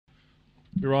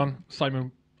We're on.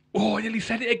 Simon. Oh, I nearly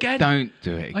said it again. Don't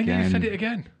do it again. I nearly said it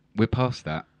again. We're past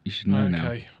that. You should know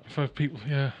now. Okay. For people,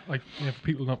 for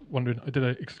people not wondering, I did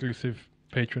an exclusive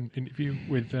patron interview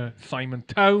with Simon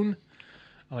Town.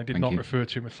 And I did not refer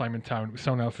to him as Simon Town. It was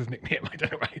someone else's nickname. I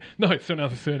don't know why. No, it's someone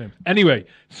else's surname. Anyway,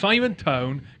 Simon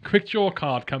Town, Quickdraw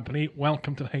Card Company.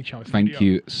 Welcome to the HR studio. Thank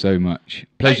you so much.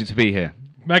 Pleasure to be here.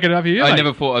 Mega to have you here. I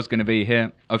never thought I was going to be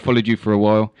here. I've followed you for a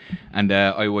while, and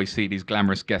I always see these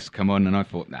glamorous guests come on, and I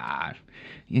thought, nah,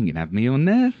 you ain't going to have me on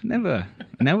there. Never.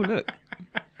 Now look.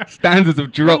 Standards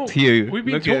have dropped you. We've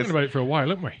been talking about it for a while,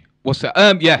 haven't we? What's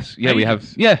that? Yes. Yeah, we have.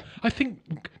 Yeah. I think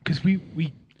because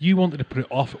you wanted to put it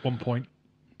off at one point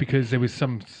because there was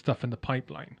some stuff in the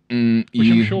pipeline,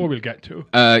 which I'm sure we'll get to.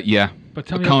 Yeah. But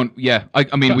tell I me can't. Yeah.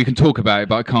 I mean, we can talk about it,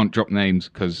 but I can't drop names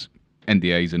because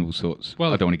NDAs and all sorts.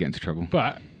 Well, I don't want to get into trouble.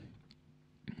 But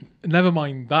never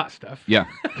mind that stuff. Yeah.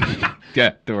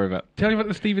 Yeah. Don't worry about it. Tell me about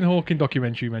the Stephen Hawking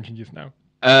documentary you mentioned just now.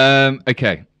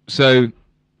 Okay. So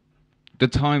the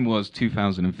time was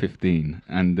 2015,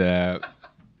 and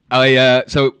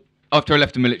so after I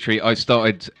left the military, I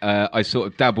started. I sort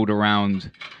of dabbled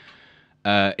around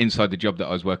inside the job that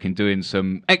I was working, doing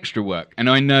some extra work, and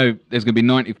I know there's going to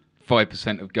be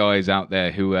 95% of guys out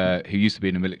there who used to be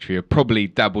in the military have probably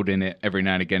dabbled in it every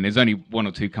now and again. There's only one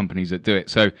or two companies that do it.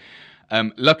 So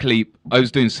luckily, I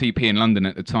was doing CP in London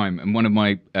at the time, and one of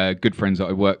my good friends that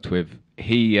I worked with,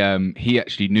 he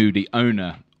actually knew the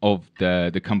owner of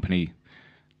the company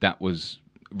that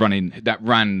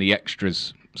ran the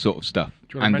extras sort of stuff.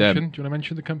 Do you want to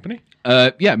mention the company?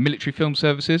 Yeah, Military Film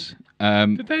Services.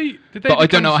 Did they? But I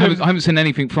don't know. I haven't seen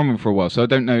anything from them for a while, so I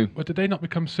don't know. But did they not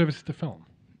become services to film?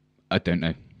 I don't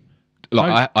know.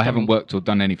 Like I haven't worked or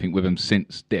done anything with them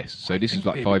since this. So this is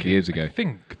like 5 years ago. I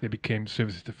think they became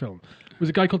services to film. Was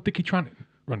a guy called Dickie Trannon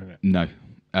running it? No.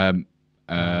 I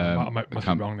must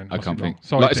be wrong then. I can't think.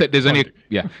 Sorry, like I said, there's only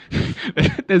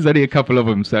there's only a couple of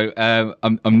them, so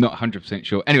I'm not 100%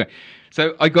 sure. Anyway,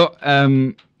 so we got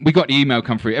the email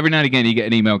come through. Every now and again, you get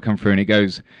an email come through, and it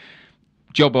goes,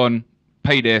 "Job on,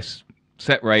 pay this,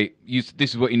 set rate.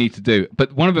 This is what you need to do."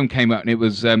 But one of them came out, and it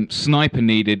was sniper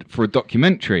needed for a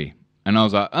documentary, and I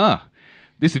was like,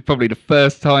 this is probably the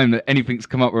first time that anything's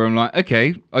come up where I'm like,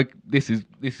 okay, this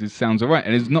sounds all right,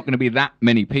 and there's not going to be that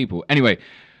many people. Anyway,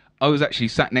 I was actually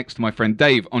sat next to my friend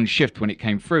Dave on shift when it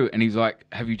came through, and he's like,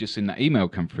 "Have you just seen that email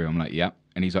come through?" I'm like, "Yeah."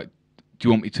 And he's like, "Do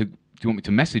you want me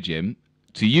to message him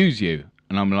to use you?"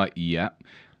 And I'm like, "Yeah."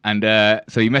 And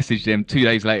so he messaged him 2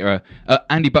 days later.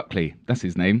 Andy Buckley, that's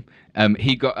his name.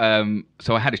 He got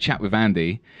so I had a chat with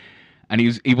Andy, and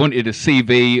he wanted a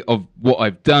CV of what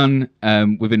I've done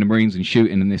within the Marines and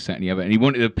shooting and this, that, and the other. And he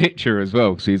wanted a picture as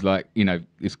well. So he's like,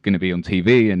 it's going to be on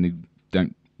TV, and they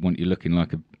don't want you looking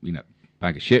like a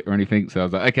bag of shit or anything. So I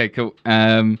was like, okay, cool.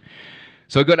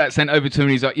 So I got that sent over to him,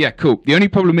 and he's like, yeah, cool. The only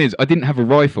problem is I didn't have a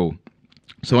rifle.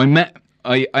 So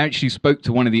I actually spoke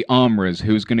to one of the armourers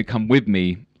who was going to come with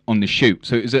me on the shoot.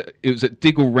 So it was at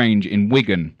Diggle Range in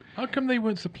Wigan. How come they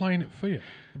weren't supplying it for you,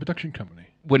 the production company?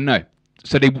 Well, no.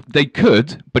 So they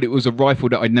could, but it was a rifle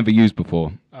that I'd never used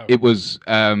before. Oh. It was,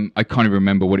 I can't even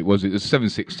remember what it was. It was a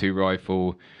 7.62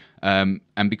 rifle. And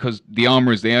because the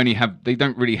armourers, they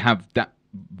don't really have that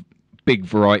big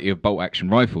variety of bolt action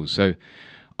rifles. So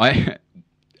a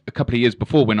couple of years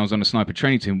before, when I was on a sniper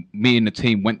training team, me and the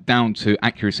team went down to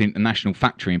Accuracy International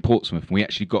Factory in Portsmouth, and we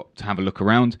actually got to have a look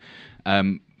around.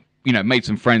 Made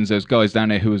some friends. Those guys down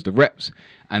there who was the reps,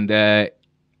 and I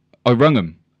rung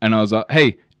them, and I was like,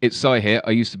 "Hey, it's Si here.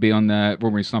 I used to be on the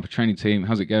Royal Marine Sniper Training Team.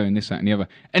 How's it going? This, that, and the other."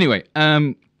 Anyway,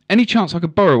 any chance I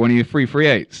could borrow one of your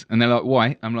 338s? And they're like,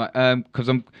 "Why?" I'm like, "Because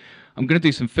I'm going to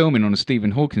do some filming on a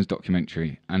Stephen Hawking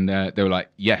documentary." And they were like,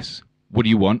 "Yes. What do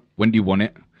you want? When do you want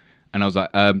it?" And I was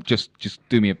like, just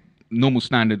do me a normal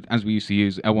standard, as we used to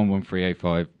use,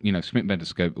 L113A5, Smith & Bender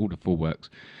scope, all the full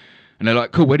works." And they're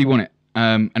like, "Cool, where do you want it?"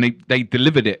 And they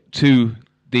delivered it to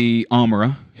the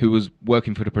armourer who was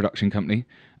working for the production company,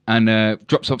 and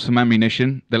drops off some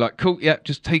ammunition. They're like, "Cool, yeah,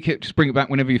 just take it, just bring it back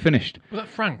whenever you're finished." Was that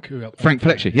Frank who helped? Frank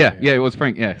Fletcher, yeah, it was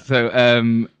Frank, yeah. So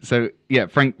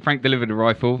Frank delivered a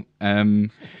rifle,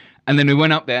 and then we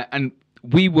went up there, and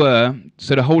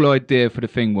so the whole idea for the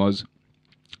thing was,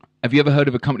 have you ever heard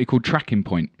of a company called Tracking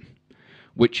Point,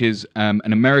 which is an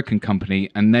American company,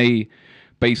 and they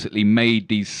basically made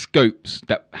these scopes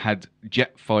that had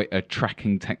jet fighter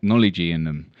tracking technology in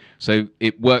them. So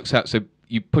it works out, so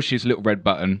you push this little red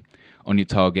button on your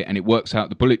target, and it works out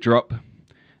the bullet drop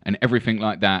and everything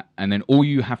like that, and then all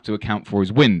you have to account for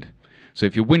is wind. So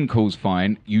if your wind call's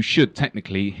fine, you should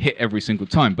technically hit every single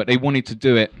time, but they wanted to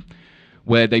do it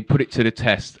where they put it to the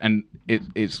test, and it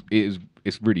is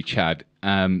it's really Chad.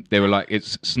 They were like,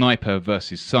 it's sniper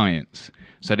versus science.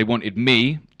 So they wanted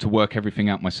me to work everything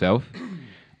out myself,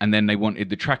 and then they wanted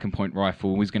the track and point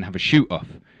rifle. We was going to have a shoot off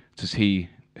to see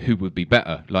who would be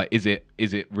better. Like, is it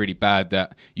really bad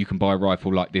that you can buy a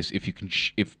rifle like this if you can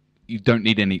if you don't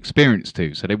need any experience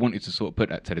to? So they wanted to sort of put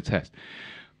that to the test.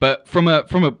 But from a,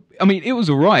 I mean, it was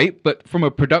all right. But from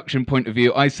a production point of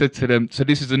view, I said to them, so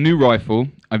this is a new rifle.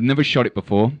 I've never shot it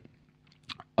before.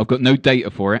 I've got no data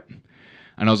for it.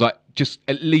 And I was like, just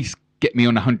at least get me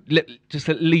on 100. Just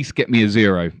at least get me a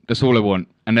 0. That's all I want.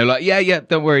 And they're like, yeah,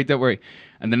 don't worry.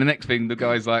 And then the next thing, the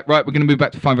guy's like, right, we're going to move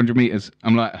back to 500 meters.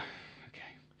 I'm like, okay.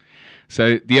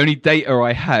 So the only data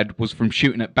I had was from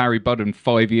shooting at Barry Budden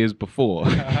 5 years before,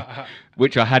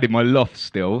 which I had in my loft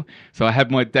still. So I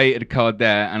had my data card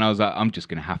there, and I was like, I'm just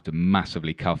going to have to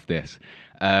massively cuff this.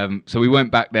 So we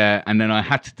went back there, and then I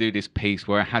had to do this piece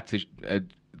where I had to.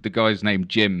 The guy's name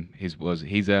Jim. He's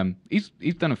done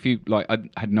a few. Like, I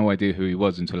had no idea who he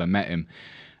was until I met him.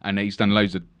 And he's done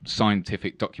loads of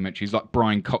scientific documentaries, like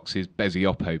Brian Cox's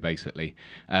Beziopo, basically.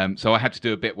 So I had to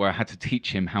do a bit where I had to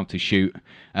teach him how to shoot.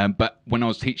 But when I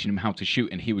was teaching him how to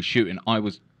shoot and he was shooting, I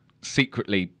was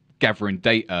secretly gathering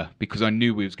data because I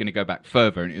knew we was going to go back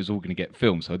further and it was all going to get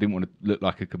filmed. So I didn't want to look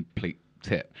like a complete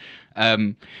tit.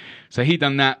 So he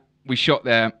done that. We shot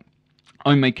there.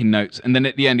 I'm making notes. And then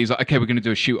at the end, he's like, okay, we're going to do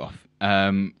a shoot-off.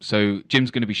 So Jim's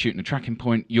going to be shooting a tracking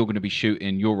point. You're going to be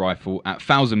shooting your rifle at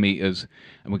 1,000 meters,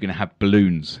 and we're going to have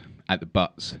balloons at the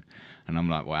butts. And I'm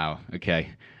like, wow, okay.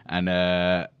 And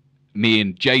me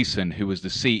and Jason, who was the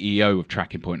CEO of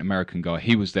Tracking Point, American guy,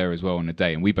 he was there as well on the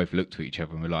day, and we both looked at each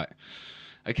other and we're like,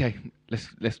 okay,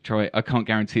 let's try it. I can't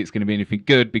guarantee it's going to be anything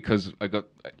good because I got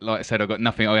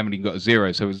nothing. I haven't even got a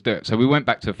 0, so let's do it. So we went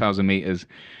back to 1,000 meters.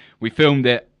 We filmed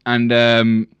it, and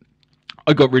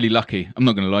I got really lucky. I'm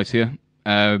not going to lie to you.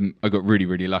 I got really,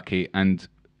 really lucky. And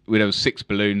there was 6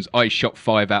 balloons. I shot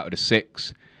 5 out of the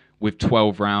 6 with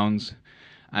 12 rounds.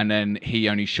 And then he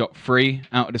only shot 3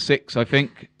 out of the 6, I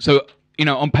think. So,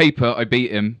 on paper, I beat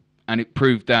him. And it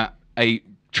proved that a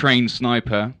trained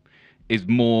sniper is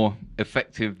more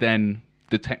effective than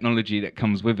the technology that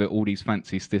comes with it, all these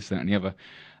fancy this, that, and the other.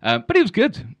 But it was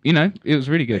good, it was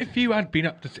really good. If you had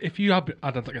been if you had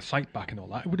like a sight back and all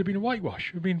that, it would have been a whitewash.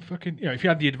 It would have been fucking, if you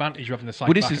had the advantage of having the sight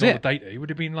back and all the data, it would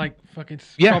have been like fucking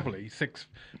probably 6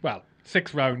 rounds.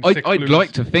 I'd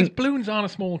like to think balloons aren't a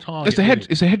small target.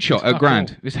 It's a headshot at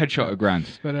grand. It's headshot at grand.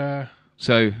 But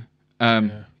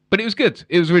but it was good.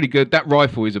 It was really good. That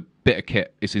rifle is a bit of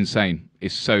kit. It's insane.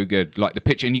 It's so good. Like the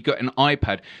picture, and you got an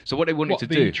iPad. So what they wanted to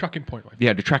do? The tracking point rifle.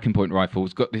 Yeah, the tracking point rifle.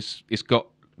 It's got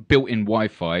built-in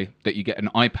Wi-Fi that you get an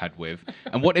iPad with,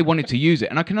 and what they wanted to use it,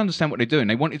 and I can understand what they're doing.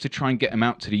 They wanted to try and get them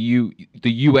out to the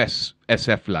US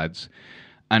SF lads,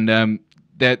 and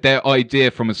their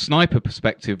idea from a sniper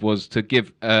perspective was to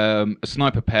give a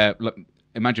sniper pair,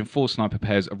 imagine 4 sniper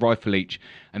pairs, a rifle each,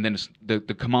 and then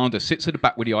the commander sits at the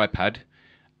back with the iPad,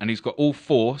 and he's got all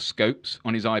 4 scopes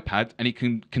on his iPad, and he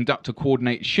can conduct a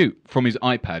coordinated shoot from his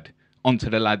iPad onto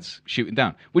the lads shooting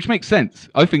down, which makes sense.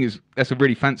 I think that's a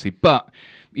really fancy, but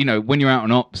when you're out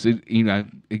on ops,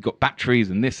 you've got batteries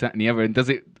and this, that, and the other.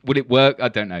 And would it work? I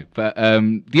don't know. But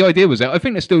the idea was that I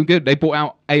think they're still good. They brought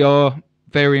out AR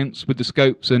variants with the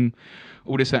scopes and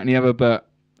all this, that, and the other. But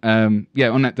on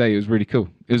that day, it was really cool.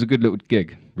 It was a good little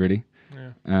gig, really.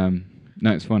 Yeah.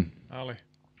 No, it's fun. Ali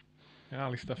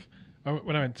stuff.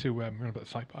 When I went to about the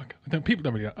sight back, people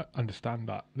don't really understand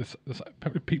that.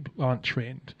 People aren't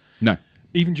trained. No.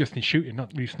 Even just in shooting, not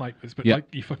really snipers, but like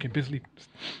you fucking busy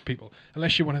people.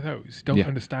 Unless you're one of those, don't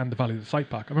understand the value of the sight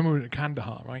pack. I remember we were at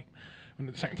Kandahar, right? And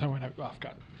the second time we went out to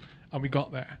Afghan, and we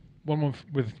got there, 1 month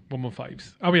with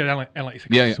 115s. Oh, we had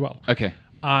L86s as well. Okay.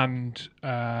 And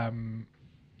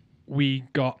we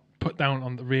got put down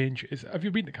on the ranges. Have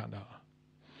you been to Kandahar?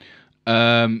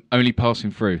 Only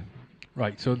passing through.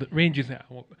 Right, so the ranges there.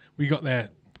 We got there,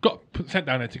 sent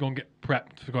down there to go and get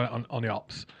prepped to go out on the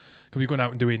ops. Because we were going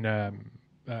out and doing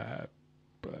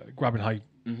grabbing high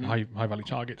value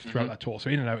targets throughout that tour. So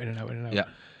in and out. Yeah.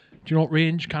 Do you know what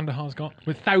range Kandahar's got?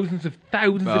 With thousands of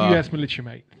US military,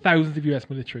 mate. Thousands of US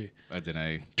military. I don't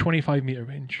know. 25 meter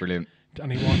range. Brilliant.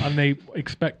 And they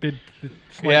expected the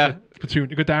sniper platoon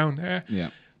to go down there. Yeah.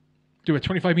 Do a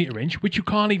 25 meter range, which you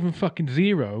can't even fucking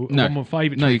zero. No.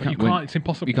 115. No, you can't. It's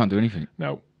impossible. You can't do anything.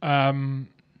 No.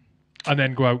 And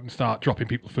then go out and start dropping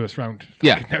people first round.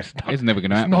 Yeah, it's never going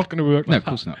to happen. It's not going to work. No, of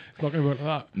course not. It's not going to work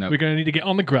like that. No. We're going to need to get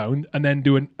on the ground and then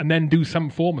do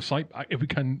some form of sight back if we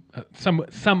can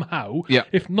somehow. Yeah.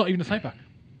 If not even a sight back.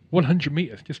 100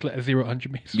 meters, just let a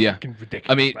 100 meters. Yeah, Fucking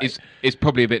ridiculous. I mean, mate. it's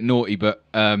probably a bit naughty, but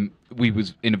we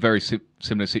was in a very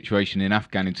similar situation in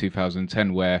Afghan in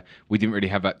 2010 where we didn't really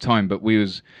have that time, but we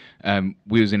was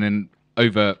in an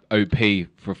over OP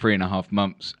for 3.5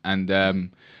 months, and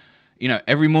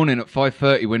every morning at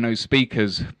 5:30 when those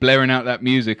speakers blaring out that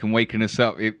music and waking us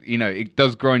up, it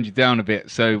does grind you down a bit.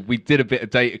 So we did a bit of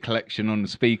data collection on the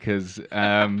speakers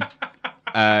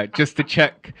just to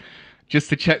check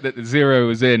that the zero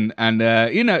was in, and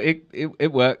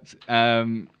it worked.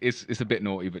 It's a bit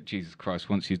naughty, but Jesus Christ,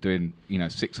 once you're doing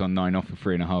 6 on 9 off for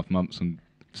 3.5 months on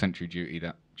sentry duty,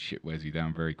 that shit wears you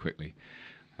down very quickly.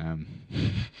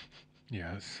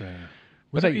 Yeah,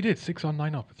 was that you did 6 on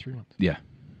 9 off for 3 months? Yeah.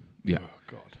 Yeah, Oh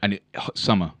God. and hot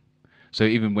summer, so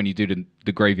even when you do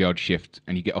the graveyard shift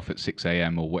and you get off at 6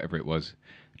 a.m. or whatever it was,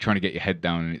 trying to get your head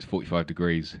down and it's 45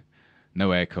 degrees, no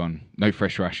aircon, no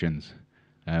fresh rations.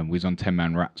 We was on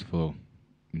 10-man rats for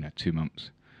 2 months.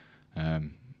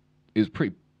 It was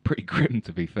pretty grim,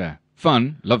 to be fair.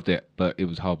 Fun, loved it, but it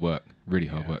was hard work, really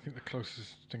hard work. I think the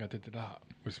closest thing I did to that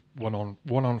was one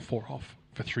on 4 off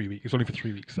for 3 weeks. It was only for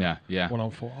 3 weeks. So Yeah. 1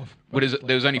 on 4 off. Well,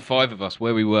 there was only 5 of us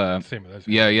where we were. Same with us.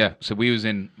 Yeah. So we was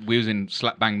in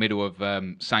slap bang middle of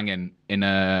Sangin in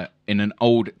an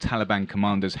old Taliban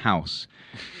commander's house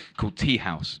called Tea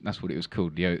House. That's what it was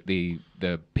called. The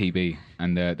PB,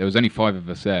 and there was only 5 of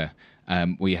us there.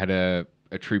 We had a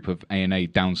troop of A&A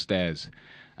downstairs.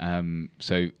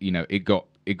 So it got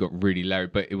really low,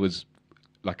 but it was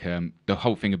like the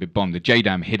whole thing had been bombed. The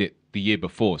JDAM hit it the year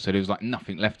before, so there was like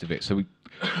nothing left of it. So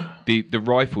the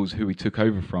rifles who we took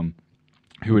over from,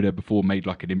 who were there before, made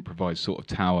like an improvised sort of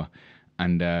tower,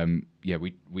 and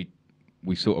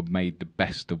we sort of made the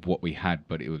best of what we had,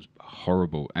 but it was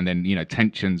horrible. And then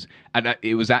tensions.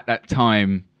 It was at that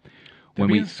time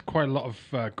when There's quite a lot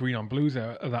of green on blues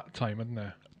at that time, isn't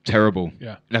there? Terrible.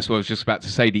 Yeah. That's what I was just about to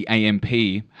say. The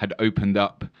AMP had opened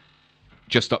up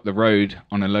just up the road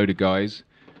on a load of guys,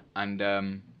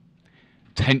 and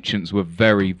tensions were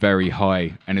very, very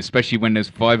high. And especially when there's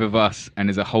 5 of us and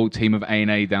there's a whole team of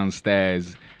A&A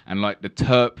downstairs, and like the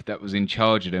Terp that was in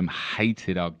charge of them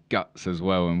hated our guts as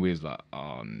well, and we was like,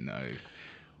 oh no,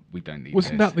 we don't need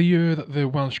Wasn't this. that the year that the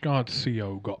Welsh Guards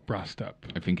CEO got brassed up?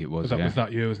 I think it was. That yeah. was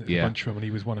that year, wasn't it? Yeah. A bunch of them, and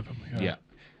he was one of them. Yeah.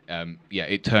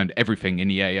 It turned everything in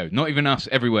the AO. Not even us,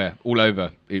 everywhere, all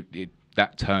over.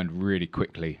 That turned really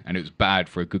quickly, and it was bad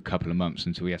for a good couple of months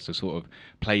until we had to sort of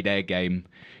play their game,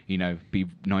 be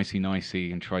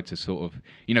nicey, and try to sort of,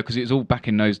 because it was all back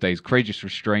in those days, courageous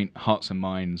restraint, hearts and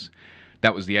minds.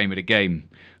 That was the aim of the game.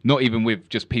 Not even with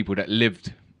just people that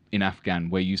lived in Afghan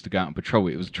where you used to go out and patrol.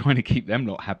 It was trying to keep them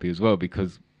lot happy as well,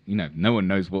 because, no one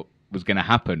knows what was going to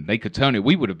happen. They could turn it.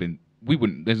 We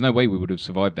wouldn't, there's no way we would have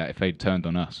survived that if they'd turned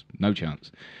on us. No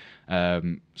chance.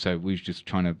 So we was just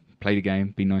trying to play the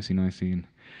game, be nicey, and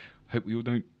hope we all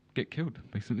don't get killed,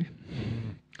 basically.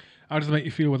 How does it make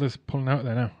you feel with us pulling out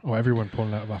there now? Or everyone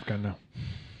pulling out of Afghan now?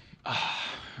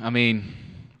 I mean,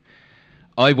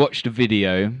 I watched a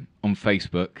video on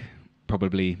Facebook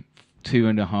probably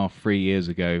 2.5, 3 years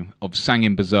ago of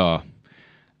Sangin Bazaar,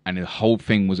 and the whole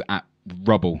thing was at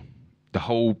rubble. The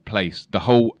whole place, the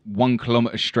whole 1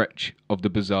 kilometre stretch of the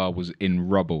bazaar was in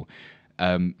rubble.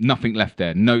 Nothing left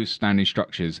there, no standing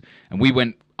structures. And we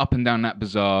went up and down that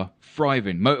bazaar,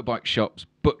 thriving, motorbike shops,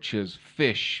 butchers,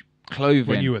 fish, clothing.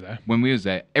 When you were there? When we was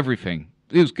there, everything.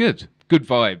 It was good. Good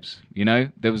vibes,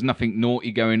 There was nothing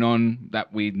naughty going on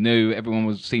that we knew.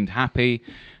 Everyone seemed happy.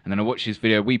 And then I watched this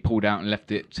video. We pulled out and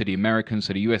left it to the Americans.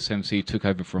 So the USMC took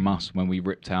over from us when we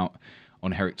ripped out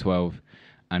on Herrick 12.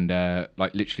 And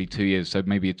literally 2 years, so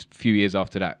maybe a few years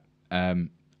after that, I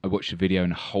watched the video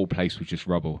and the whole place was just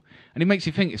rubble. And it makes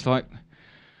you think, it's like,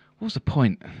 what's the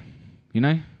point?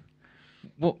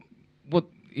 What?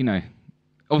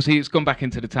 Obviously, it's gone back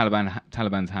into the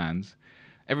Taliban's hands.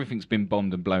 Everything's been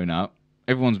bombed and blown up.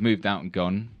 Everyone's moved out and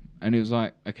gone. And it was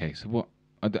like, okay, so what?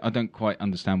 I don't quite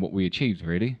understand what we achieved,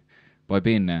 really, by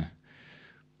being there.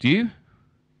 Do you?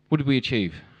 What did we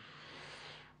achieve?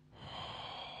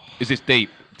 Is this deep?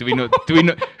 Do we not? I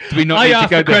need to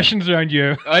go the questions around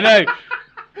you. I know,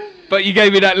 but you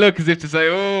gave me that look as if to say,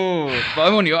 "Oh." But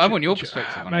I want your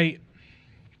perspective, mate.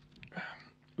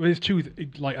 Well, there's two.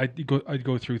 I'd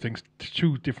go through things.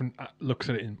 2 different looks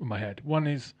at it in my head. One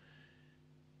is,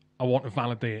 I want to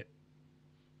validate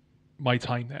my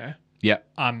time there. Yeah.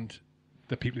 And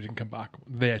the people who didn't come back,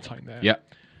 their time there. Yeah.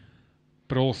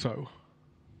 But also,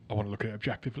 I want to look at it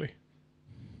objectively,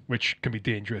 which can be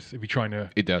dangerous if you're trying to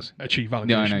achieve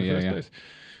validation in the first place.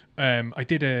 I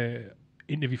did an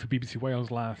interview for BBC Wales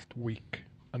last week,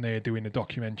 and they're doing a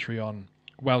documentary on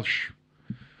Welsh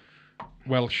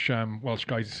Welsh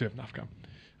guys who served in Afghan.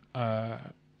 And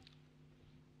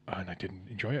I didn't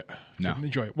enjoy it. Didn't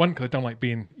enjoy it. One, because I don't like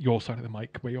being your side of the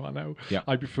mic where you are now. Yeah.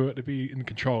 I prefer to be in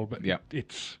control, but Yeah.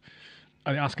 it's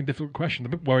asking difficult questions.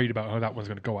 I'm a bit worried about how that one's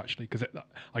going to go, actually, because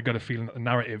I got a feeling that the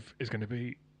narrative is going to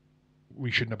be,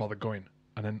 we shouldn't have bothered going.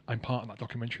 And then I'm part of that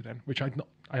documentary then, which I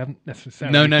haven't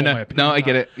necessarily. No. My opinion No, on I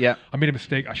get that. it. Yeah. I made a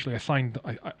mistake, actually. I signed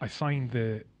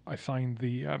the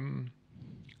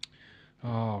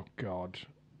oh God,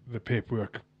 the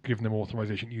paperwork giving them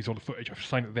authorization to use all the footage. I've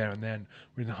signed it there and then.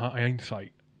 With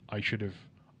hindsight, I should have,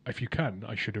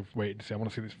 I should have waited to say, I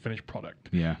want to see this finished product.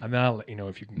 Yeah. And then I'll let you know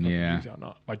if you can Yeah. use it or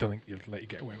not. I don't think you'll let you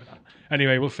get away with that.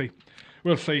 Anyway, we'll see.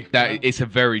 We'll see. It's a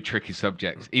very tricky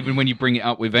subject. Even when you bring it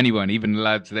up with anyone, even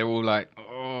lads, they're all like,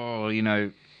 oh,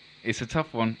 it's a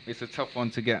tough one. It's a tough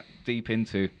one to get deep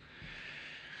into.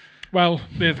 Well,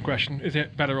 there's the question. Is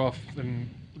it better off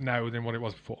now than what it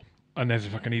was before? And there's a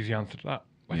fucking easy answer to that,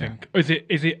 I think. Is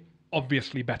it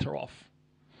obviously better off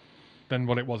than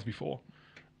what it was before?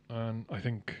 And I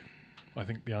think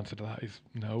the answer to that is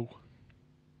no.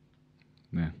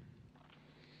 Yeah.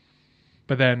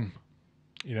 But then,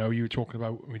 you were talking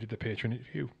about when we did the Patreon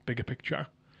interview, bigger picture.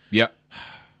 Yeah.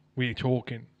 We're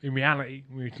talking, in reality,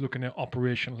 we're looking at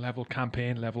operational level,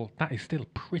 campaign level. That is still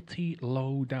pretty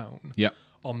low down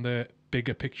on the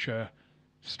bigger picture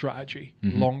strategy,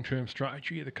 long-term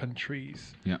strategy of the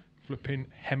countries, flipping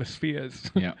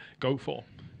hemispheres go for.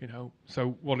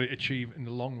 So what it achieved in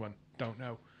the long run, don't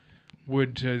know.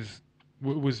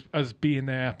 Was us being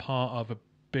there part of a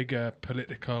bigger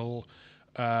political,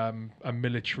 a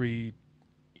military,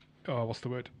 what's the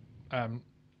word?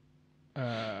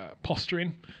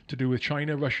 Posturing to do with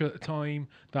China, Russia at the time.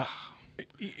 That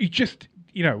you just,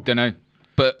 Don't know,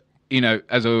 but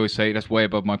as I always say, that's way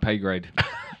above my pay grade.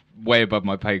 Way above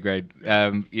my pay grade.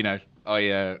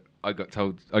 I got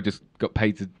told, I just got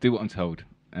paid to do what I'm told,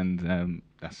 and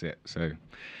that's it. So,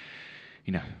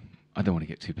 I don't want to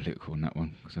get too political on that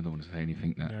one because I don't want to say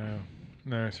anything that.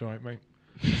 No, it's all right, mate.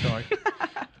 It's all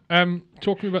right.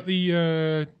 Talking about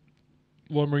the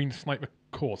Royal Marine Sniper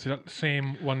course, is that the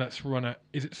same one that's run at?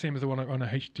 Is it the same as the one that run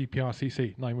at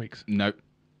HDPRCC 9 weeks? No,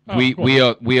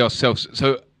 we are self.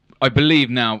 So I believe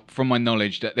now, from my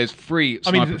knowledge, that there's 3.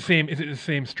 I mean, is it the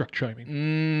same structure? I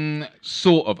mean,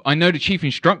 sort of. I know the chief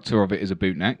instructor of it is a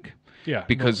bootneck. Yeah,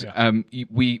 because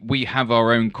we have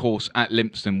our own course at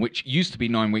Lympstone, which used to be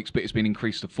 9 weeks, but it's been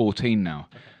increased to 14 now.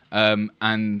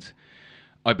 And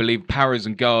I believe Paras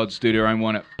and Guards do their own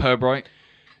one at Purbright.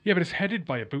 Yeah, but it's headed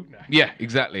by a bootneck. Yeah,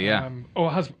 exactly. Yeah. It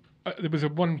has. There was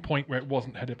one point where it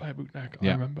wasn't headed by a bootneck. I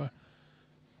remember,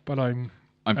 but I'm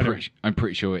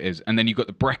pretty sure it is. And then you've got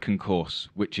the Brecon course,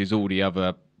 which is all the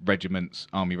other regiments,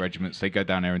 army regiments. They go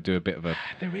down there and do a bit of a.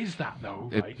 There is that though,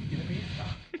 right?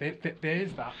 There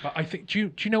is that. But I think,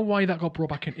 do you know why that got brought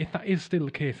back in? If that is still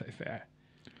the case, that is there.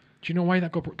 Do you know why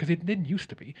that got brought? Because it didn't used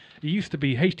to be. It used to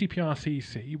be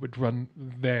HDPRCC would run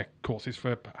their courses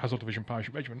for Hazard Division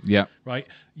Parachute Regiment. Yeah. Right.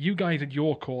 You guys had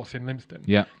your course in Lympstone.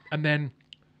 Yeah. And then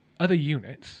other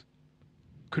units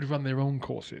could run their own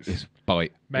courses. It's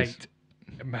bite, mate.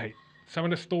 Some of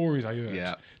the stories I heard.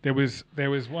 Yeah. There was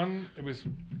one. It was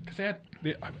because they had.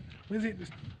 What is it?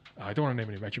 I don't want to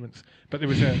name any regiments, but there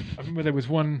was I remember there was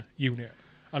one unit,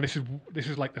 and this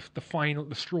is like the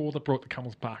straw that broke the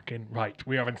camel's back. In right,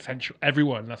 we have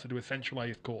everyone has to do a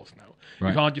centralized course now. Right.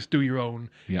 You can't just do your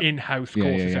own in-house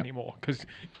courses anymore because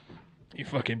you're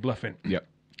fucking bluffing. Yep.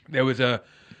 There was a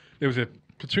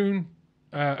platoon,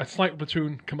 a sniper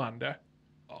platoon commander.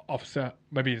 Officer,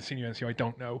 maybe the senior NCO, I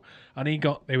don't know. And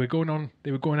they were going out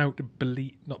to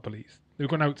Belize. They were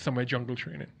going out somewhere jungle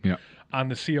training. Yeah.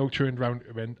 And the CO turned around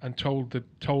to him and told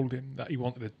him that he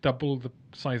wanted to double the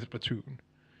size of the platoon.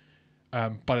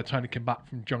 By the time he came back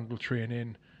from jungle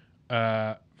training,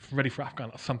 ready for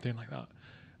Afghan or something like that.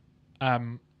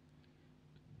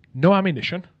 No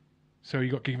ammunition, so he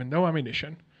got given no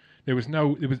ammunition. There was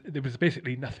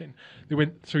basically nothing. He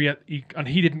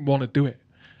didn't want to do it.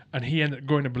 And he ended up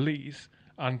going to Belize,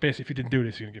 and basically, if he didn't do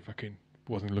this, he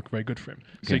wasn't look very good for him.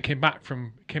 Okay. So he came back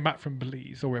from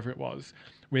Belize or wherever it was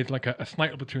with like a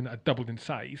sniper platoon that had doubled in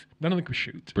size. None of them could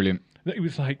shoot. Brilliant. He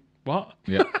was like, what?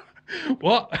 Yeah.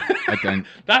 What? I don't.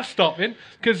 That's stopping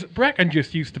because Brecon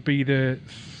just used to be the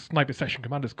sniper section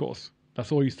commander's course. That's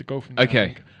all used to go from there.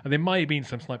 Okay. And there might have been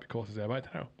some sniper courses there, but I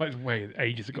don't know. That was way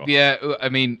ages ago. Yeah, I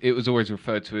mean, it was always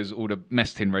referred to as all the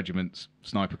mess tin regiments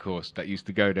sniper course that used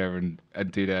to go there and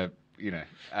do their,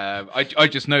 I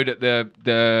just know that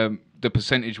the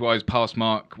percentage-wise pass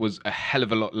mark was a hell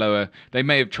of a lot lower. They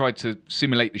may have tried to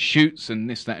simulate the shoots and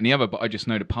this, that, and the other, but I just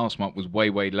know the pass mark was way,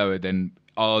 way lower than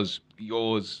ours,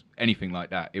 yours, anything like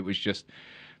that. It was just,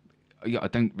 yeah, I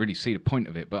don't really see the point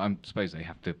of it, but I suppose they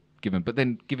have to give them. But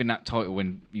then giving that title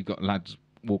when you've got lads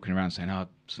walking around saying, "Oh,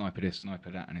 sniper this, sniper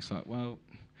that," and it's like, well,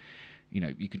 you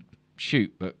know, you could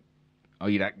shoot, but are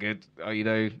you that good? Are you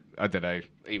know? I don't know.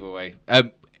 Either way,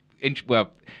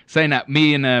 well, saying that,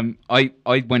 me and I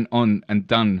went on and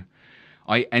done.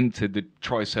 I entered the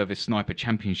Tri-Service Sniper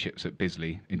Championships at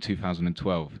Bisley in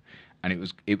 2012, and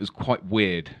it was quite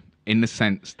weird in the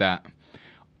sense that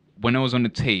when I was on the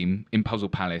team in Puzzle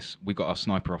Palace, we got our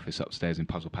sniper office upstairs in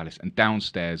Puzzle Palace, and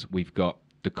downstairs we've got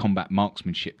the combat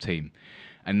marksmanship team.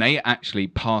 And they actually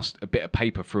passed a bit of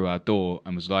paper through our door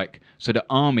and was like, so the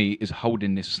army is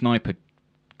holding this sniper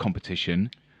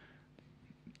competition.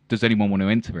 Does anyone want to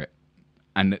enter it?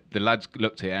 And the lads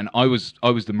looked at it, and I was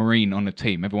the Marine on the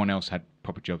team. Everyone else had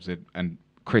proper jobs, and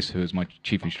Chris, who was my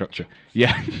chief instructor,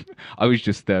 yeah, I was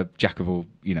just the jack of all,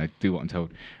 you know, do what I'm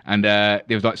told. And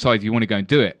they was like, "Si, do you want to go and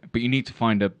do it? But you need to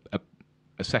find a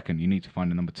second. You need to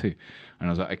find a number 2." And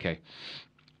I was like, "Okay."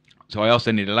 So I asked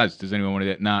any of the lads, "Does anyone want to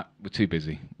do it?" "Nah, we're too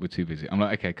busy. We're too busy." I'm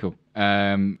like, "Okay, cool."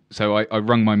 So I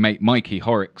rung my mate Mikey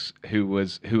Horrocks, who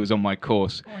was on my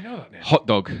course. Oh, I know that name. Hot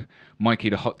Dog. Mikey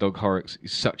the Hot Dog Horrocks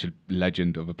is such a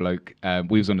legend of a bloke.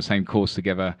 We was on the same course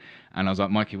together, and I was like,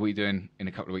 "Mikey, what are you doing in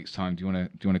a couple of weeks' time? Do you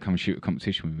want to come and shoot a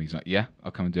competition with me?" He's like, "Yeah, I'll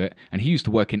come and do it." And he used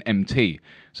to work in MT,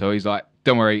 so he's like,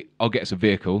 "Don't worry, I'll get us a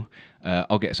vehicle,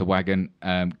 I'll get us a wagon."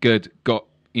 Good. Got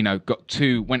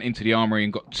 2. Went into the armory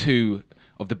and got 2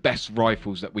 of the best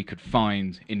rifles that we could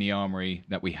find in the armory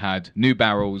that we had. New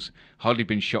barrels, hardly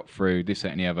been shot through, this,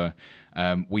 that, and the other.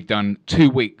 We'd done 2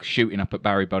 weeks shooting up at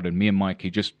Barry Budden, me and Mikey,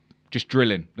 just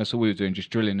drilling. That's all we were doing,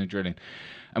 just drilling and drilling.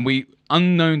 And we,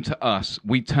 unknown to us,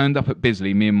 we turned up at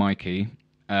Bisley, me and Mikey,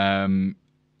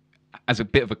 as a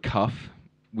bit of a cuff.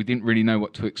 We didn't really know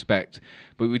what to expect.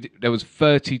 But there was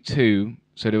 32,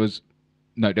 so there was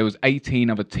 18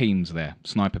 other teams there,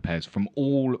 sniper pairs, from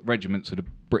all regiments of the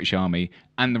British Army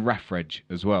and the RAF Reg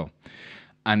as well.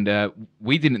 And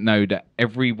we didn't know that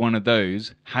every one of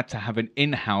those had to have an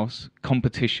in-house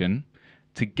competition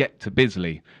to get to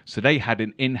Bisley. So they had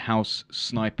an in-house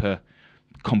sniper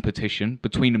competition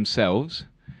between themselves.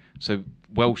 So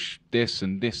Welsh this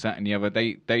and this, that and the other,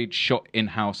 they'd shot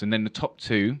in-house, and then the top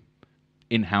 2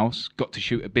 in-house got to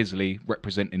shoot at Bisley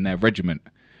representing their regiment,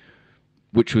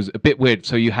 which was a bit weird.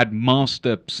 So you had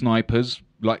master snipers,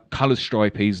 like colour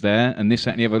stripies there, and this,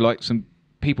 that and the other, like some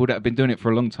people that have been doing it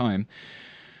for a long time.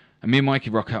 And me and Mikey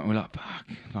rock out and we're like, "Fuck,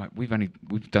 like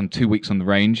we've done 2 weeks on the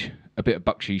range, a bit of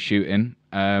buckshee shooting,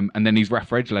 and then these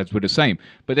RAF Reg lads were the same."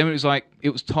 But then it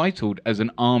was titled as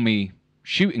an army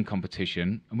shooting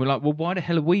competition, and we're like, "Well, why the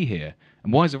hell are we here?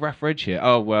 And why is the RAF Reg here?"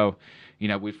 "Oh, well, you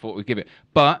know, we thought we'd give it.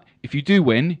 But if you do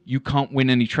win, you can't win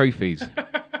any trophies."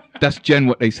 That's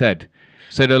what they said.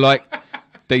 So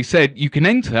they said you can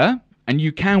enter and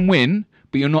you can win,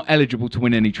 but you're not eligible to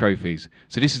win any trophies.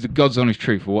 So this is the God's honest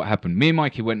truth of what happened. Me and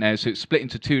Mikey went there, so it's split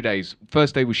into 2 days.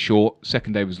 First day was short,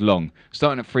 second day was long.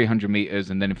 Starting at 300 metres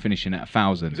and then finishing at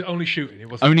 1,000. Was it only shooting? It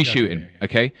wasn't only shooting,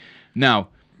 okay? Now,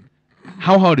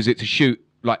 how hard is it to shoot?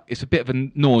 Like, it's a bit of a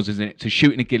nose, isn't it, to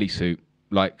shoot in a ghillie suit?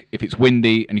 Like, if it's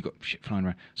windy and you've got shit flying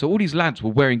around. So all these lads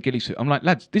were wearing ghillie suits. I'm like,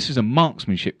 lads, this is a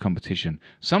marksmanship competition.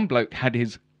 Some bloke had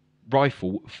his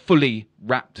rifle fully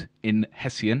wrapped in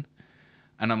Hessian,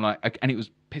 and I'm like, and it was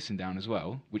pissing down as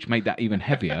well, which made that even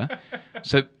heavier.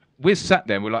 So we're sat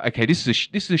there and we're like, okay, this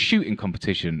is a shooting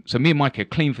competition. So me and Mike are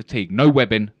clean fatigue, no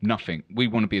webbing, nothing. We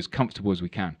want to be as comfortable as we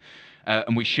can,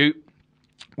 and we shoot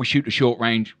the short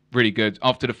range really good.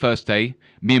 After the first day,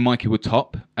 me and Mikey were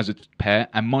top as a pair,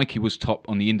 and Mikey was top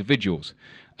on the individuals.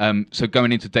 So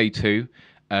going into day 2,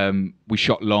 we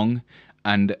shot long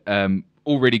and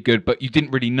all really good, but you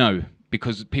didn't really know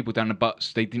because people down the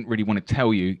butts, they didn't really want to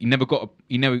tell you. You never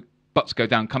butts go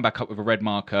down, come back up with a red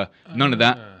marker. None of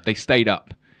that. They stayed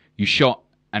up. You shot,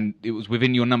 and it was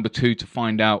within your number 2 to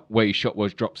find out where your shot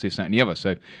was, drops this, that, and the other.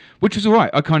 So, which was all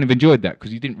right. I kind of enjoyed that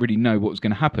because you didn't really know what was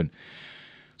going to happen.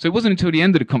 So it wasn't until the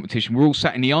end of the competition, we're all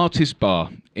sat in the artist bar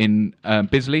in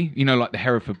Bisley, you know, like the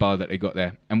Hereford bar that they got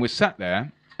there. And we're sat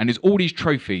there, and there's all these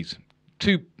trophies,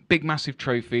 2 big, massive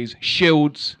trophies,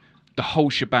 shields, the whole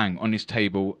shebang on this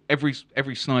table. Every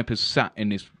sniper's sat in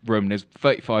this room. There's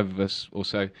 35 of us or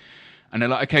so. And they're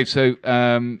like, okay, so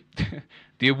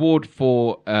the award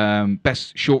for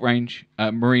best short range,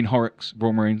 Marine Horrocks,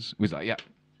 Royal Marines, was like, yeah,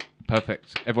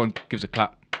 perfect. Everyone gives a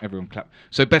clap. Everyone clap.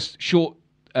 So best short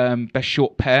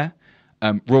pair,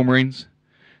 Royal Marines.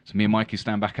 So me and Mikey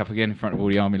stand back up again in front of all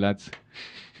the army lads.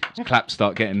 Claps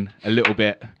start getting a little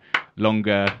bit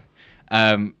longer.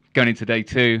 Going into day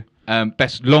 2,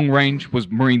 best long range was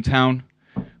Marine Town.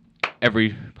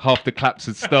 half the claps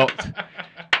had stopped.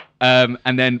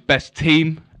 And then best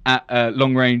team at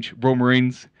long range, Royal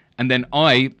Marines. And then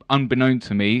I, unbeknown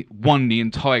to me, won the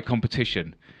entire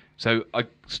competition. So I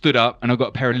stood up and I got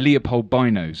a pair of Leopold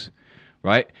binos,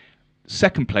 right?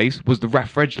 Second place was the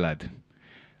RAF Reg lad.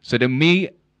 So then me,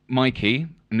 Mikey,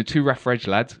 and the two RAF Reg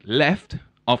lads left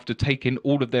after taking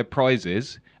all of their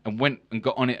prizes and went and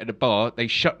got on it at the bar. They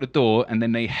shut the door and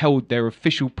then they held their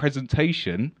official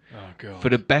presentation for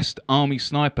the best army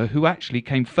sniper, who actually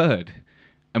came third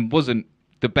and wasn't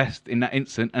the best in that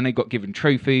instant. And they got given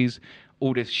trophies,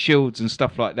 all this shields and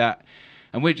stuff like that.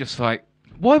 And we're just like,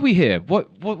 why are we here? What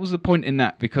was the point in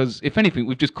that? Because if anything,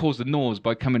 we've just caused the noise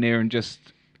by coming here and just...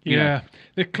 Yeah,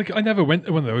 they're clicky. I never went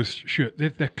to one of those. Sure,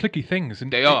 they're clicky things,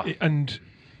 and they are. And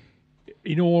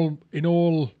in all,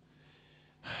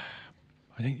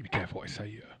 I think you be careful what I say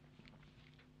here.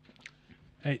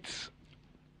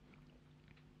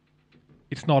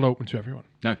 It's not open to everyone.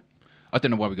 No, I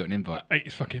don't know why we got an invite.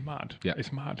 It's fucking mad. Yeah,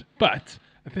 it's mad. But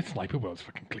the sniper world's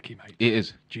fucking clicky, mate. It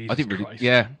is. Jesus I think Christ. really,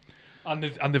 yeah. And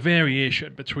the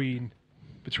variation between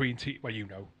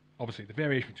well, obviously the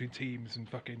variation between teams and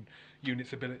fucking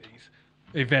units' abilities,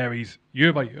 it varies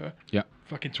year by year,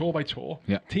 fucking tour by tour,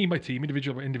 team by team,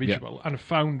 individual by individual, and I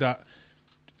found that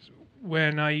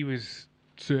when I was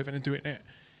serving and doing it,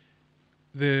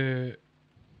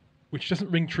 which doesn't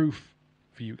ring true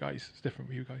for you guys, it's different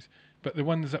for you guys, but the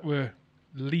ones that were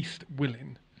least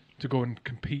willing to go and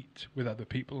compete with other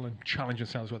people and challenge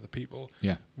themselves with other people,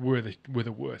 were the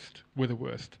worst.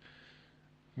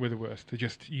 They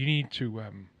just you need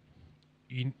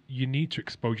to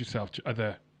expose yourself to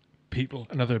other people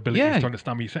and other abilities to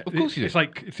understand what you say. Of course you do. It's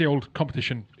like it's the old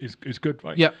competition is good,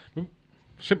 right? Yeah.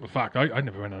 Simple fact, I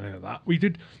never went on any of that. We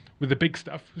did with the big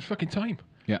stuff. It was fucking time.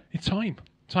 Yeah. It's time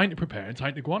to prepare and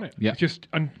time to go on it. Yeah. You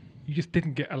just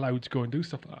didn't get allowed to go and do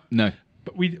stuff like that. No.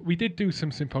 But we did do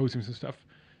some symposiums and stuff.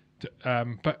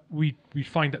 But we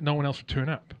find that no one else would turn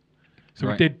up. So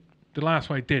we did the last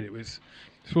one I did. It was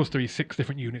supposed to be 6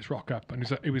 different units rock up, and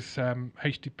it was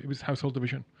household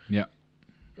division. Yeah.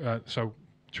 So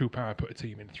 2 power put a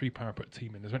team in, 3 power put a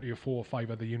team in. There's meant to be 4 or 5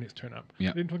 other units turn up.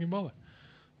 Yeah. Didn't fucking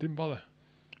bother.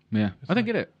 Yeah. I don't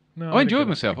get it. No, I enjoyed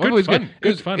myself. Good fun.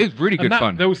 Good fun. It was really good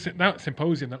fun. That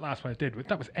symposium, that last one I did,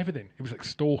 that was everything. It was like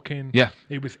stalking. Yeah.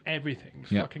 It was everything.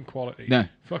 It was fucking quality. No.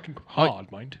 Fucking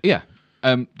hard, mind. Yeah.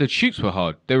 The shoots were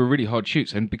hard. They were really hard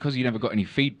shoots, and because you never got any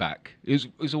feedback, it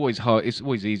was always hard. It's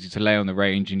always easy to lay on the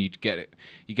range and you get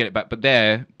it back. But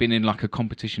there, being in like a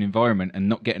competition environment and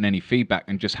not getting any feedback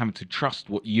and just having to trust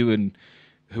what you and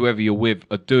whoever you're with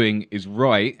are doing is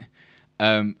right.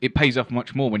 It pays off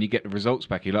much more when you get the results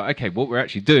back. You're like, okay, what we're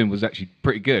actually doing was actually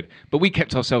pretty good. But we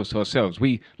kept ourselves to ourselves.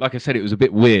 Like I said, it was a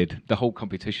bit weird. The whole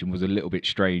competition was a little bit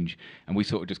strange, and we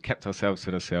sort of just kept ourselves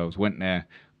to ourselves. Went there,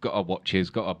 got our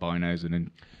watches, got our binos, and then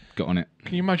got on it.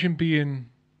 Can you imagine being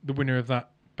the winner of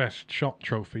that best shot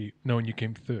trophy, knowing you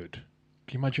came third?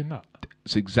 Can you imagine that?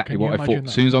 That's exactly what I thought.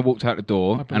 As soon as I walked out the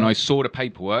door and I saw the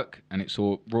paperwork and it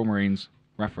saw Royal Marines,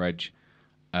 RAF Reg,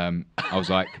 I was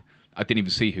like, I didn't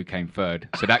even see who came third.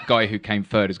 So that guy who came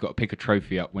third has got to pick a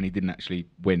trophy up when he didn't actually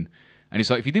win. And it's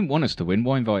like, if you didn't want us to win,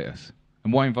 why invite us?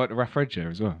 And why invite the RAF Reg there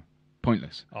as well?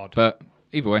 Pointless. Odd. But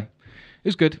either way, it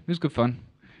was good. It was good fun.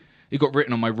 It got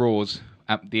written on my roars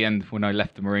at the end when I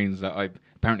left the Marines that I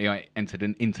entered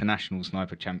an international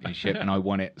sniper championship and I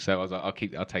won it. So I was like,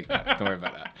 I'll take that. Don't worry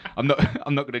about that. I'm not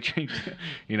going to change it.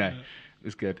 It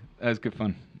was good. It was good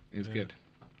fun. It was good.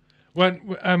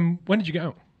 When did you get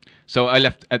out? So I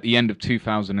left at the end of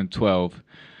 2012.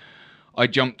 I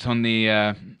jumped on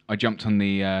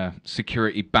the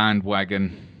security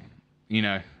bandwagon.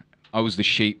 I was the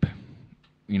sheep.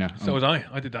 So was I.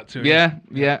 I did that too. Yeah.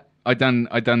 I done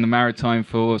the maritime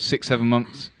for 6-7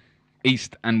 months,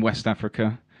 East and West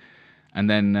Africa, and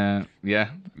then Is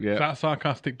that a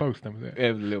sarcastic boast then, was it? Yeah,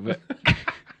 it was a little bit.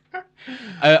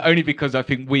 Only because I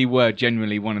think we were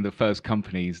genuinely one of the first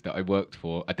companies that I worked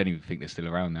for. I don't even think they're still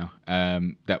around now.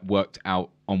 That worked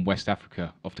out on West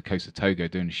Africa off the coast of Togo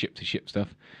doing ship-to-ship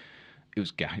stuff. It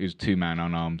was 2-man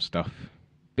unarmed stuff,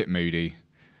 bit moody,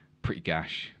 pretty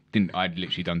gash. I'd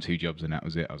literally done 2 jobs and that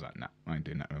was it. I was like, nah, I ain't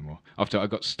doing that no more. After I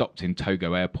got stopped in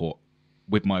Togo airport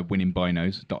with my winning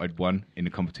binos that I'd won in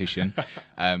the competition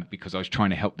because I was trying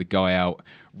to help the guy out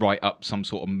write up some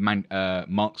sort of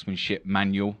marksmanship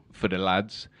manual for the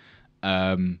lads.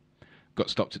 Got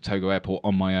stopped at Togo airport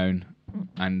on my own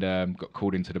and got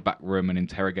called into the back room and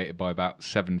interrogated by about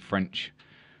 7 French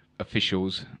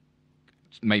officials.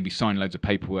 Made me sign loads of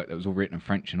paperwork that was all written in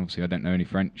French, and obviously I don't know any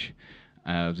French.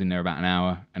 I was in there about an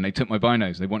hour, and they took my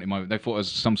binos. They thought I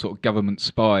was some sort of government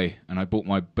spy, and I bought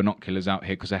my binoculars out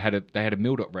here because they had a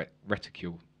mil-dot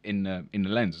reticule in the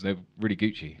lens. They were really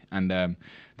Gucci, and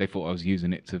they thought I was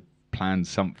using it to plan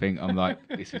something. I'm like,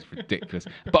 this is ridiculous.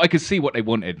 But I could see what they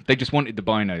wanted. They just wanted the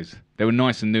binos. They were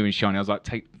nice and new and shiny. I was like,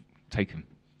 take them.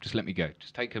 Just let me go.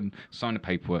 Just take them, sign the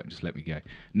paperwork, and just let me go.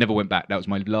 Never went back. That was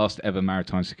my last ever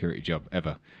maritime security job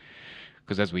ever.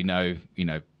 Because as we know,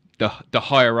 the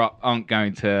higher up aren't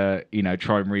going to,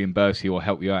 try and reimburse you or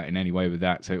help you out in any way with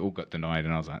that. So it all got denied,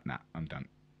 and I was like, nah, I'm done.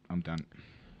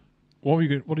 What are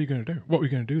you going to do? What were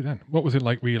you going to do then? What was it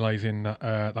like realizing that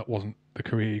that wasn't the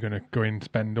career you're going to go in and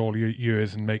spend all your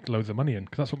years and make loads of money in?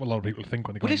 Because that's what a lot of people think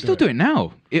when they go. Well, they still do it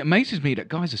now. It amazes me that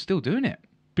guys are still doing it.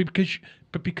 Because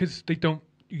they don't.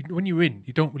 When you're in,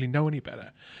 you don't really know any better.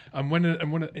 And when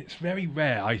it's very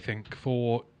rare, I think,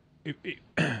 for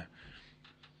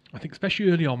I think especially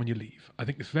early on when you leave, I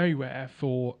think it's very rare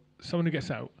for someone who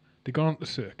gets out, they go on the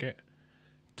circuit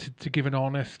to give an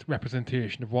honest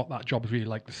representation of what that job is really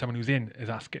like to someone who's in is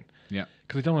asking. Yeah.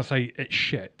 Because they don't want to say it's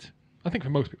shit. I think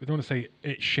for most people, they don't want to say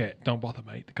it's shit, don't bother,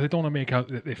 mate. Because they don't want to make out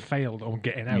that they failed on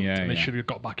getting out and they should have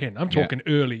got back in. I'm talking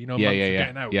early, months of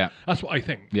getting out. Yeah. That's what I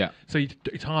think. Yeah. So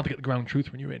it's hard to get the ground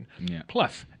truth when you're in. Yeah.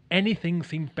 Plus, anything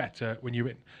seems better when you're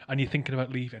in and you're thinking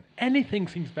about leaving. Anything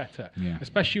seems better. Yeah.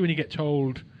 Especially when you get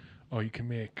told, oh, you can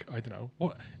make, I don't know,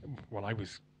 what. Well,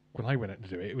 when I went out to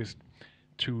do it, it was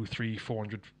 £200,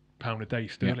 £300, £400 a day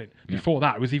sterling. Yeah. Before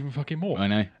that, it was even fucking more. I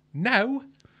know. Now,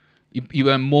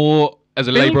 you earn more as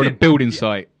a labourer on a building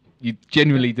site. You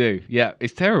genuinely do. Yeah,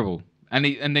 it's terrible. And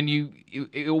then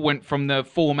it all went from the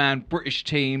 4-man British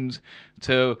teams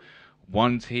to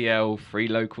 1 TL, 3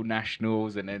 local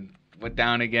nationals, and then we're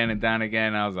down again and down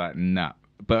again. I was like, nah.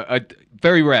 But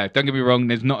very rare. Don't get me wrong.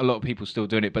 There's not a lot of people still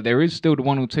doing it, but there is still the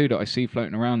 1 or 2 that I see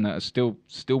floating around that are still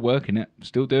working it,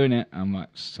 still doing it. I'm like,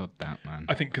 sod that, man.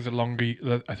 I think because the longer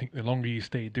you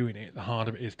stay doing it, the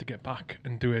harder it is to get back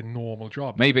and do a normal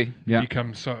job. Maybe, yeah. It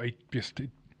becomes so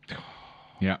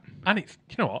yeah. And it's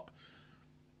what?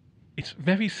 It's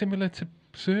very similar to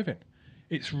serving.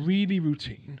 It's really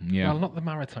routine. Yeah. Well, not the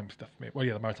maritime stuff, mate. Well,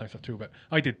 yeah, the maritime stuff too. But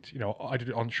I did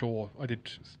it onshore. I did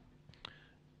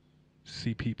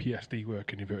CPPSD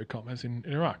work in inverted commas in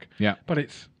Iraq. Yeah. But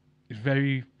it's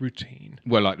very routine.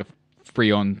 Well, like the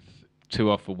 3 on, 2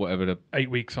 off, or whatever. 8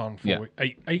 weeks on, 4 weeks.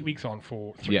 8 weeks on,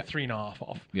 3.5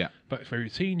 off. Yeah. But it's very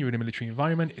routine. You're in a military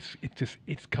environment.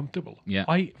 It's comfortable. Yeah.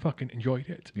 I fucking enjoyed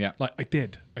it. Yeah. Like I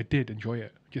did enjoy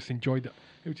it. Just enjoyed it.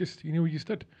 It was just where you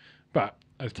stood. But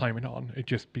as time went on,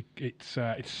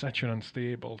 it's such an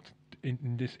unstable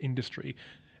in this industry.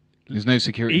 There's no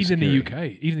security. Even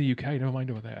in the UK, never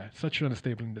mind over there. Such an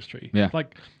unstable industry. Yeah.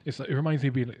 It reminds me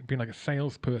of being like a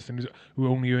salesperson who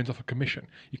only earns off a commission.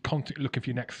 You're constantly looking for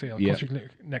your next sale, constantly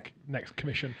next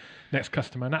commission, next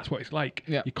customer, and that's what it's like.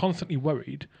 Yeah. You're constantly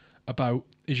worried about,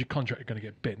 is your contract going to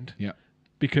get binned? Yeah.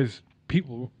 Because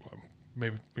people,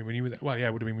 maybe when you were there, well, yeah,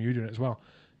 it would have been when you were doing it as well.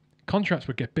 Contracts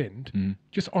would get binned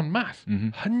just en masse. Mm-hmm.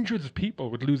 Hundreds of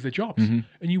people would lose their jobs, and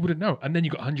you wouldn't know. And then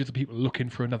you've got hundreds of people looking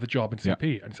for another job in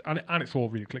CP, and it's all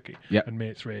really clicky. Yeah. And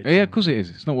mates rates. Yeah, of course it is.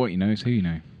 It's not what you know; it's who you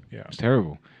know. Yeah, it's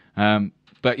terrible.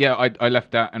 But yeah, I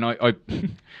left that, and I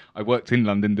I worked in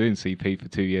London doing CP for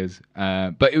 2 years.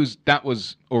 But that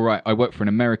was all right. I worked for an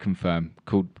American firm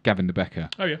called Gavin de Becker.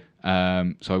 Oh yeah.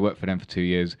 So I worked for them for 2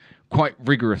 years. Quite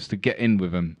rigorous to get in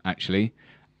with them, actually,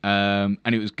 and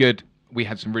it was good. We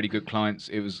had some really good clients.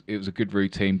 It was a good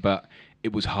routine, but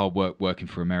it was hard work working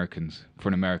for Americans, for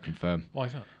an American firm. Why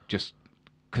is that? Just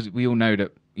because we all know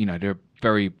that they're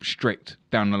very strict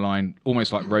down the line,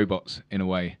 almost like robots in a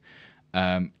way.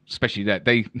 Especially that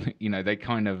they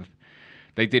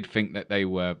did think that they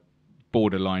were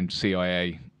borderline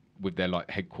CIA with their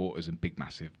headquarters and big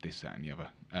massive this, that, and the other.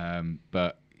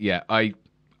 But yeah, I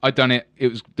done it. It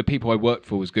was the people I worked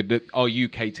for was good. Our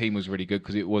UK team was really good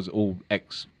because it was all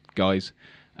ex guys,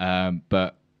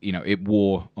 but it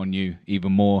wore on you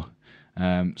even more.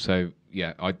 So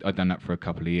yeah, I done that for a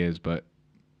couple of years, but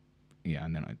yeah,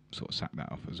 and then I sort of sacked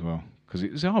that off as well because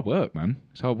it was hard work, man.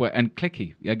 It's hard work and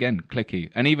clicky,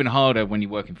 and even harder when you're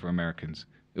working for Americans.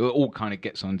 It all kind of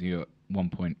gets onto you at one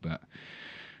point, but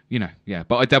yeah.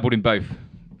 But I dabbled in both.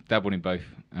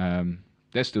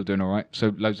 They're still doing all right.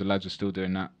 So loads of lads are still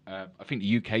doing that. I think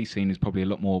the UK scene is probably a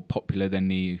lot more popular than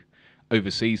the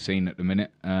overseas scene at the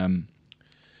minute.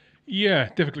 Yeah,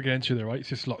 difficult to get into there, right? It's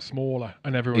just a lot smaller,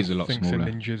 and everyone thinks they're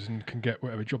ninjas and can get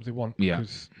whatever job they want. Yeah,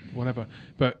 because whatever.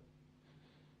 But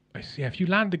if you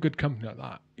land a good company like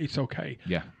that, it's okay.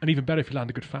 Yeah, and even better if you land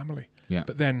a good family. Yeah,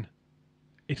 but then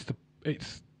it's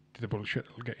the bullshit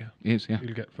that'll get you. It is, yeah.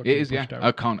 You'll get fucking It is, yeah. pushed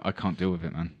out. I can't deal with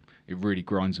it, man. It really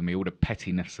grinds on me. All the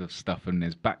pettiness of stuff, and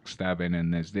there's backstabbing,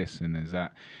 and there's this, and there's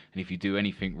that. And if you do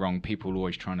anything wrong, people are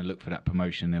always trying to look for that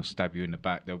promotion. They'll stab you in the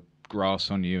back. They'll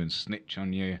grass on you and snitch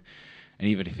on you. And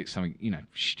even if it's something,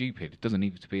 stupid, it doesn't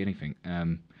need to be anything.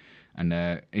 And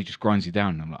it just grinds you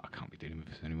down. And I'm like, I can't be dealing with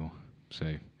this anymore.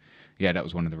 So, yeah, that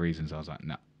was one of the reasons I was like,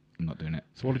 no, I'm not doing it.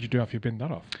 So what did you do after you've been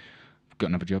that off? Got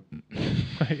another job.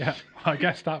 Yeah, I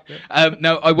guess that bit.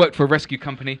 No, I worked for a rescue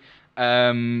company,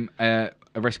 a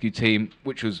rescue team,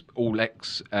 which was all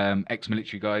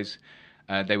ex-military guys.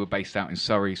 They were based out in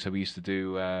Surrey, so we used to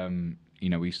do,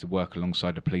 we used to work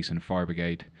alongside the police and the fire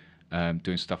brigade,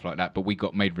 doing stuff like that. But we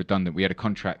got made redundant. We had a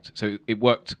contract, so it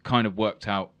worked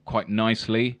out quite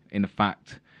nicely in the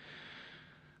fact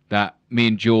that me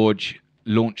and George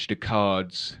launched the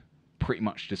cards pretty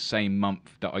much the same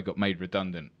month that I got made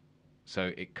redundant.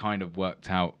 So it kind of worked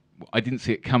out. I didn't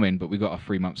see it coming, but we got our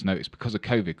 3 months' notice because of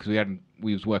COVID. Because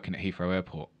we was working at Heathrow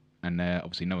Airport, and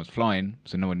obviously no one's flying,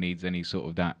 so no one needs any sort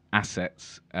of that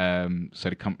assets. So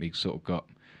the company sort of got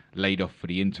laid off for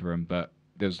the interim, but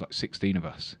there was like 16 of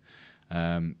us.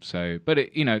 But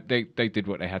they did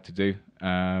what they had to do.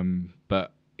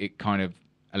 But it kind of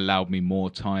allowed me more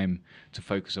time to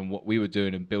focus on what we were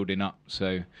doing and building up.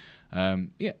 So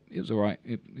it was all right.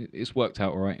 It's worked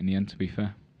out all right in the end, to be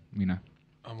fair.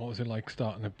 And what was it like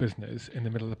starting a business in the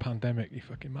middle of the pandemic, you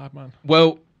fucking madman?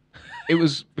 Well, it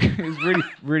was really,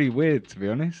 really weird, to be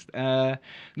honest.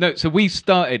 So we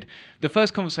started... The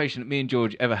first conversation that me and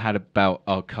George ever had about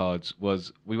our cards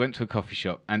was we went to a coffee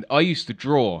shop, and I used to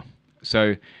draw.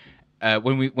 So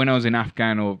when I was in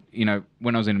Afghan or,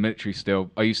 when I was in the military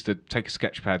still, I used to take a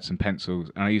sketch pad, some pencils,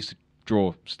 and I used to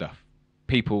draw stuff.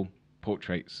 People,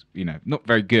 portraits, not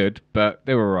very good, but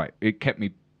they were all right. It kept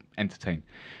me entertained.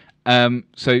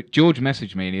 So George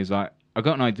messaged me and he was like, I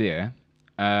got an idea,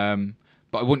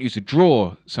 but I want you to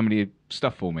draw some of the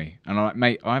stuff for me. And I'm like,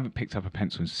 mate, I haven't picked up a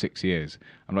pencil in 6 years.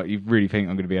 I'm like, you really think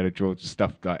I'm going to be able to draw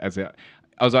stuff like as it?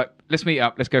 I was like, let's meet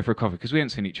up, let's go for a coffee, because we hadn't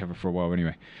seen each other for a while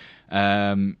anyway.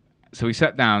 So we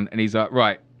sat down and he's like,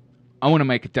 right, I want to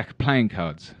make a deck of playing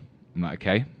cards. I'm like,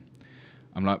 okay.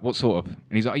 I'm like, what sort of?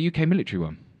 And he's like, a UK military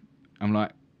one. I'm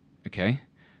like, okay,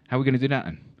 how are we going to do that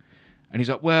then? And he's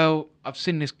like, well, I've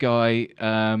seen this guy.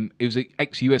 He was an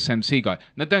ex-USMC guy.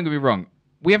 Now, don't get me wrong.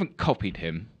 We haven't copied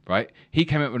him, right? He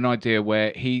came up with an idea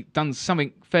where he done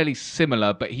something fairly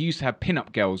similar, but he used to have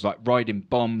pin-up girls like riding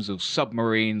bombs or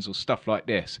submarines or stuff like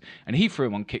this. And he threw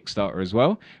them on Kickstarter as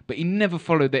well, but he never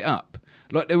followed it up.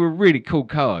 Like, they were really cool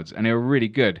cards and they were really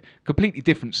good. Completely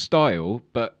different style,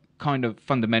 but kind of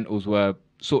fundamentals were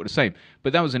sort of the same.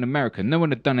 But that was in America. No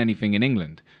one had done anything in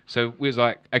England. So we was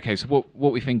like, okay, so what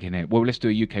are we thinking here? Well, let's do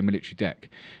a UK military deck.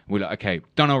 And we're like, okay,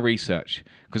 done our research.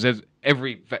 Because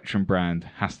every veteran brand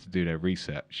has to do their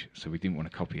research. So we didn't want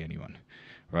to copy anyone,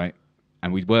 right?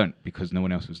 And we weren't, because no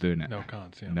one else was doing it. No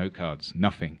cards, yeah. No cards,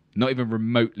 nothing. Not even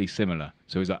remotely similar.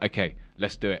 So he was like, okay,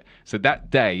 let's do it. So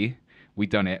that day, we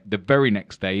done it. The very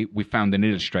next day, we found an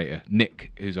illustrator,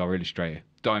 Nick, who's our illustrator.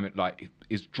 Diamond,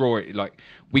 is drawing,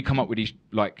 we come up with these,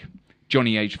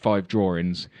 Johnny Age 5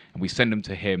 drawings, and we send them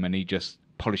to him, and he just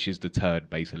polishes the turd,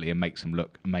 basically, and makes them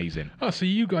look amazing. Oh, so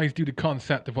you guys do the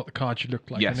concept of what the card should look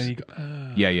like, yes. And then you go,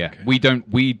 yeah.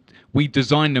 Okay. We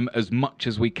design them as much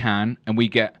as we can, and we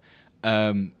get,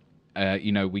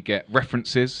 we get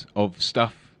references of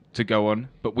stuff to go on,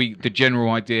 but the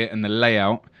general idea and the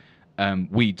layout,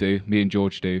 me and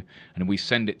George do, and we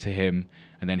send it to him,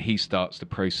 and then he starts the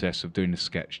process of doing the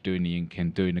sketch, doing the inking,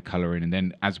 doing the colouring, and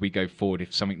then as we go forward,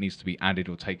 if something needs to be added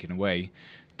or taken away,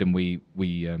 then we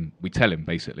tell him,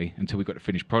 basically, until we've got the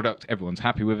finished product. Everyone's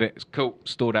happy with it. It's cool.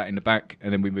 Store that in the back,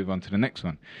 and then we move on to the next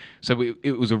one. So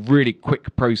it was a really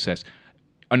quick process.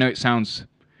 I know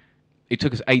it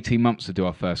took us 18 months to do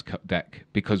our first deck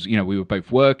because, we were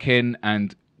both working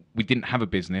and we didn't have a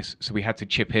business, so we had to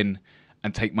chip in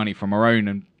and take money from our own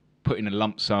and put in a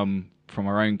lump sum from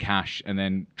our own cash and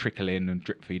then trickle in and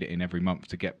drip feed it in every month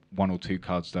to get 1 or 2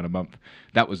 cards done a month.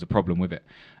 That was the problem with it.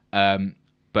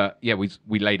 But yeah,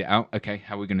 we laid it out. Okay,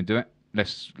 how are we going to do it?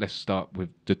 Let's start with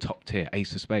the top tier,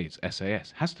 Ace of Spades,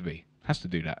 SAS. Has to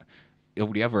do that.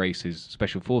 All the other aces,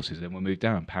 Special Forces, then we'll move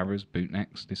down, Paras,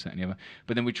 Bootnecks, this, that, and the other.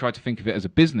 But then we tried to think of it as a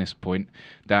business point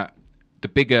that the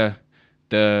bigger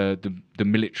the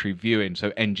military viewing,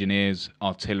 so engineers,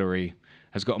 artillery,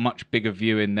 has got a much bigger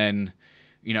viewing than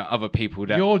other people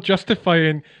that... You're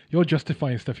justifying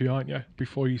stuff, aren't you?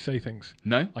 Before you say things.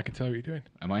 No? I can tell what you're doing.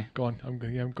 Am I? Go on.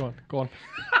 Go on.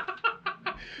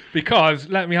 Because,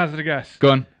 let me hazard a guess.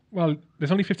 Go on. Well,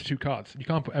 there's only 52 cards. You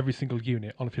can't put every single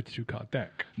unit on a 52 card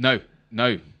deck. No.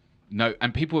 No,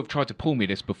 and people have tried to pull me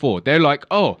this before. They're like,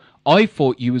 oh, I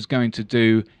thought you was going to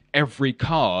do every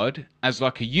card as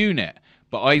like a unit.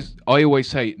 But I always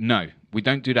say, no, we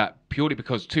don't do that purely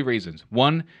because 2 reasons.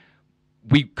 One,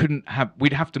 we'd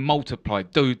have to multiply,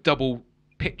 do double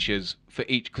pictures for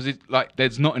each, because it's like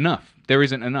there's not enough. There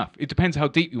isn't enough. It depends how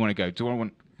deep you want to go. Do I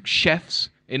want chefs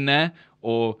in there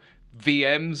or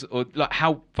VMs, or like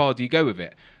how far do you go with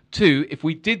it? 2, if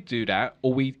we did do that,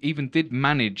 or we even did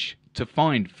manage to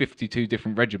find 52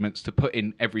 different regiments to put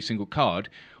in every single card,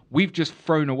 we've just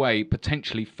thrown away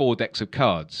potentially 4 decks of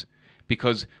cards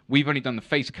because we've only done the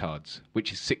face cards,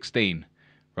 which is 16,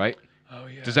 right? Oh,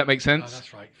 yeah. Does that make sense? Oh,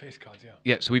 that's right. Face cards, yeah.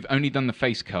 Yeah, so we've only done the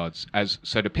face cards,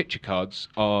 so the picture cards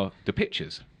are the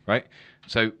pictures, right?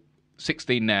 So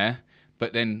 16 there,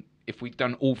 but then if we've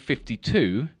done all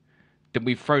 52, then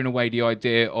we've thrown away the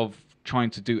idea of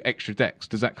trying to do extra decks.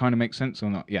 Does that kind of make sense or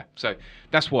not? Yeah, so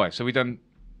that's why. So we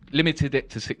limited it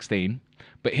to 16,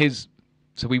 but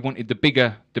so we wanted the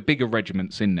bigger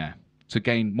regiments in there to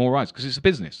gain more eyes, because it's a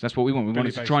business. That's what we want. We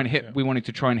wanted to try and hit. Yeah. We wanted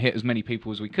to try and hit as many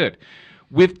people as we could,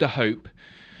 with the hope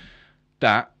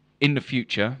that in the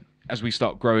future, as we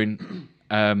start growing,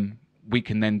 we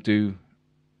can then do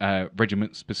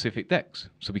regiment-specific decks.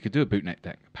 So we could do a bootneck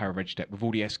deck, a para-reg deck with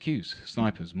all the SQs,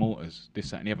 snipers, mortars,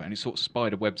 this, that, and the other, and it sort of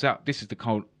spider webs out. This is the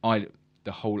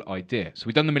whole idea. So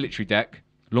we've done the military deck,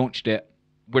 launched it,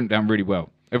 went down really well.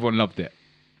 Everyone loved it,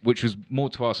 which was more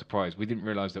to our surprise. We didn't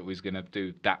realise that we was going to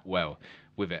do that well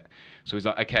with it. So it's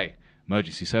like, okay,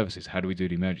 emergency services. How do we do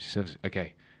the emergency services?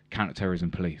 Okay,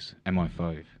 counter-terrorism police,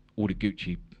 MI5, all the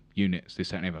Gucci units, this,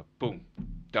 that, and the other. Boom,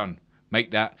 done.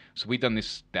 Make that. So we've done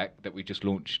this deck that we just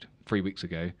launched 3 weeks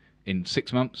ago in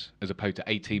 6 months, as opposed to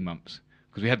 18 months,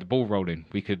 because we had the ball rolling.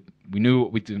 We knew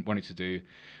what we didn't want it to do.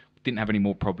 Didn't have any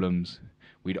more problems.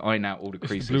 We'd iron out all the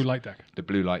creases. The blue light deck. The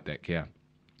blue light deck, yeah.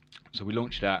 So we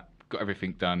launched that, got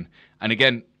everything done, and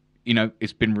again,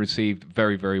 it's been received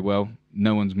very, very well.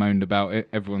 No one's moaned about it.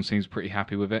 Everyone seems pretty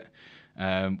happy with it.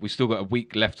 We've still got a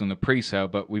week left on the pre-sale,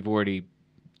 but we've already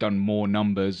done more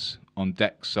numbers on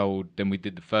decks sold than we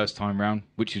did the first time round,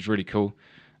 which is really cool,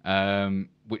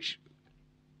 which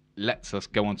lets us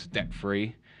go on to deck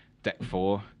 3, deck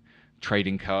 4,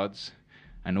 trading cards,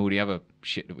 and all the other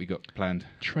shit that we got planned.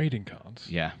 Trading cards?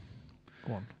 Yeah.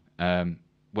 Go on.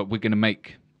 Well, we're going to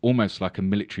make almost like a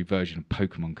military version of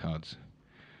Pokemon cards,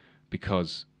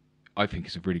 because I think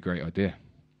it's a really great idea.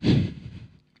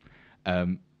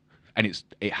 And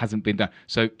it hasn't been done.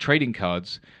 So trading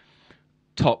cards,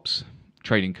 Topps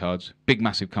Trading Cards, big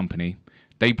massive company,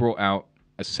 they brought out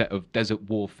a set of Desert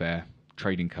Warfare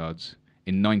trading cards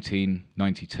in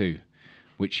 1992,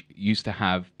 which used to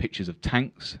have pictures of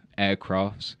tanks,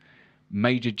 aircrafts,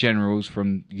 major generals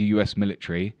from the US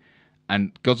military,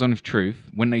 and God's honest truth,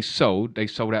 when they sold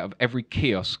out of every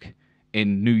kiosk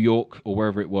in New York or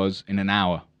wherever it was in an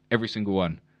hour, every single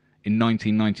one, in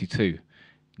 1992.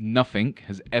 Nothing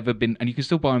has ever been, and you can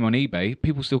still buy them on eBay.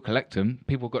 People still collect them.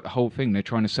 People got the whole thing. They're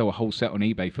trying to sell a whole set on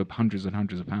eBay for hundreds and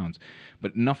hundreds of pounds.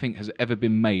 But nothing has ever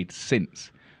been made since.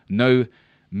 No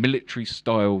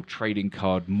military-style trading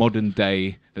card, modern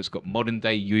day, that's got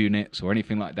modern-day units or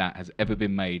anything like that has ever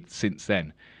been made since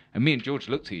then. And me and George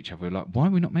looked at each other like, why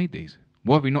have we not made these?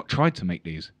 Why have we not tried to make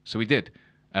these? So we did.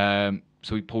 So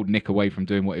we pulled Nick away from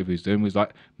doing whatever he was doing. We was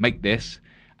like, make this.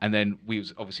 And then we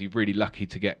was obviously really lucky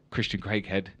to get Christian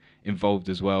Craighead involved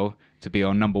as well to be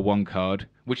our number 1 card,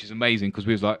 which is amazing, because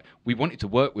we wanted to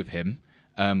work with him,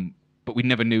 but we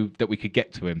never knew that we could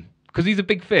get to him, because he's a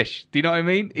big fish. Do you know what I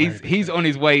mean? He's on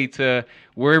his way to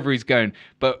wherever he's going.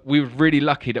 But we were really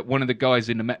lucky that one of the guys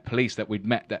in the Met Police that we'd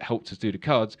met that helped us do the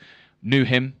cards knew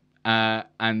him,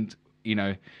 and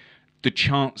the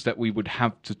chance that we would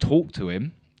have to talk to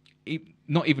him,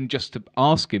 not even just to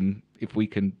ask him if we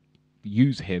can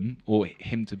use him or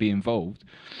him to be involved,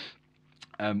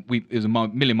 it was a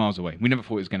million miles away. We never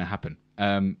thought it was going to happen,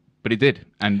 but it did.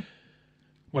 And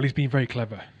well, he's been very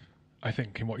clever, I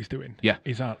think, in what he's doing. Yeah,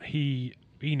 is that he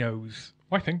knows.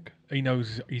 I think he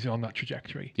knows he's on that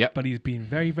trajectory. Yeah, but he's been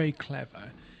very, very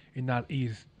clever in that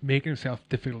he's making himself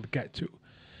difficult to get to.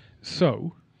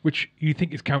 So, which you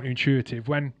think is counterintuitive,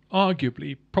 when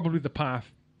arguably probably the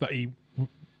path that he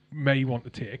may want to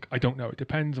take, I don't know. It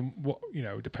depends on what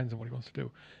It depends on what he wants to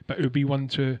do. But it would be one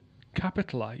to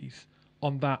capitalise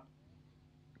on that.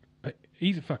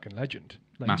 He's a fucking legend.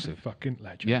 Massive. He's a fucking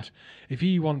legend. Yeah. If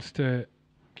he wants to,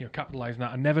 capitalise on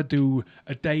that and never do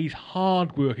a day's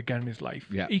hard work again in his life,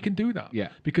 he can do that. Yeah.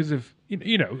 Because of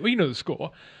the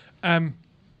score. But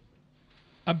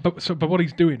what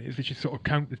he's doing is, which is sort of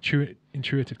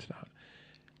counterintuitive to that.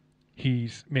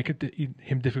 He's making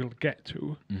him difficult to get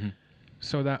to. Mm-hmm.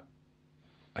 So that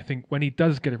I think when he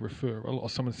does get a referral or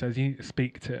someone says you need to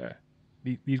speak to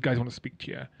these guys want to speak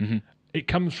to you, it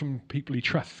comes from people he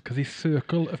trusts because his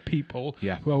circle of people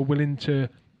who are willing to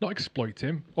not exploit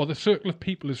him, or the circle of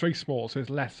people is very small, so there's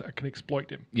less that can exploit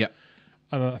him. Yeah.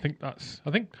 And I think that's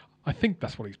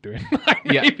what he's doing.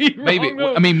 Maybe.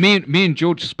 I mean, me and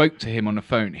George spoke to him on the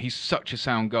phone. He's such a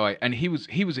sound guy, and he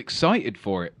was excited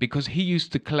for it because he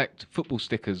used to collect football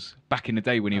stickers back in the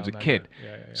day when he was a kid.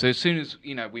 Yeah. So as soon as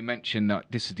we mentioned that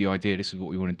this is the idea, this is what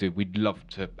we want to do, we'd love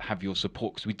to have your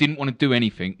support because we didn't want to do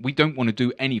anything. We don't want to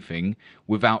do anything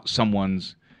without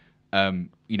someone's,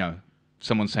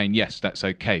 someone saying yes, that's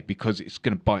okay, because it's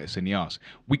going to bite us in the arse.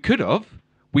 We could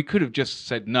have just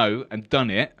said no and done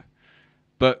it.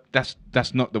 But that's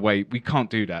not the way. We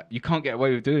can't do that. You can't get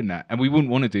away with doing that, and we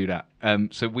wouldn't want to do that.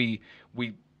 So we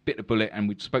bit the bullet, and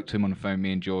we spoke to him on the phone,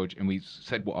 me and George, and we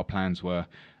said what our plans were.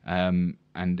 And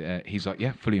he's like,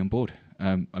 yeah, fully on board.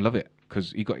 I love it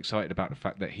because he got excited about the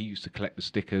fact that he used to collect the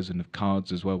stickers and the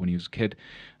cards as well when he was a kid.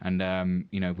 And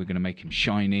we're going to make him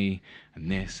shiny and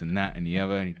this and that and the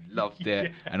other, and he loved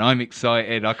it. And I'm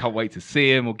excited. I can't wait to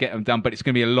see him or get them done. But it's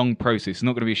going to be a long process. It's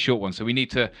not going to be a short one. So we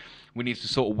need to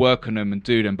sort of work on them and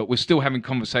do them. But we're still having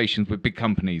conversations with big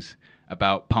companies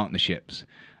about partnerships.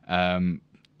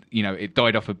 It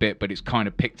died off a bit, but it's kind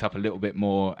of picked up a little bit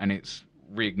more, and it's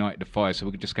reignited the fire. So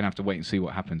we're just going to have to wait and see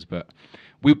what happens. But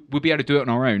we'll be able to do it on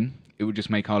our own. It would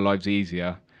just make our lives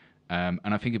easier, and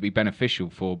I think it'd be beneficial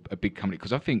for a big company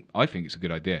because I think it's a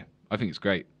good idea. I think it's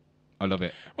great. I love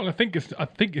it. Well, I think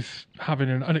it's having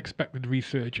an unexpected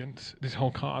resurgence. This whole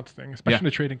cards thing, especially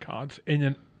the trading cards,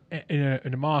 in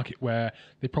a market where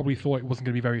they probably thought it wasn't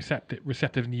going to be very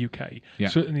receptive in the UK. Yeah.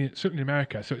 Certainly in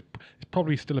America. So it's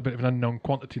probably still a bit of an unknown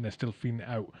quantity, and they're still feeling it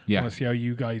out. Yeah. I want to see how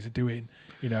you guys are doing.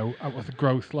 What's the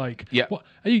growth like? Yeah.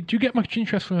 Do you get much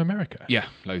interest from America? Yeah,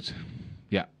 loads.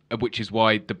 Yeah, which is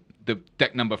why the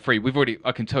deck number 3.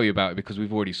 I can tell you about it because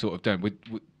we've already sort of done.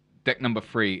 Deck number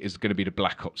 3 is going to be the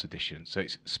Black Ops edition. So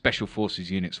it's Special Forces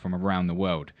units from around the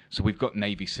world. So we've got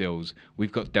Navy SEALs,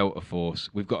 we've got Delta Force,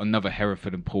 we've got another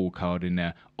Hereford and Paul card in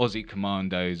there, Aussie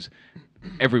Commandos,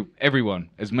 everyone,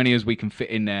 as many as we can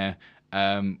fit in there,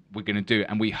 we're going to do it.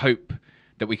 And we hope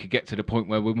that we could get to the point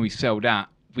where when we sell that,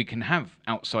 we can have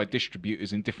outside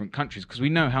distributors in different countries because we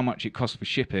know how much it costs for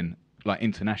shipping. Like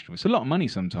international, it's a lot of money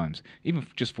sometimes, even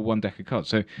just for one deck of cards.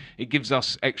 So it gives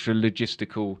us extra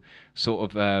logistical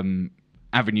sort of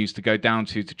avenues to go down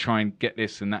to try and get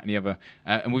this and that and the other.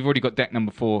 And we've already got deck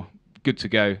number 4 good to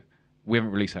go. We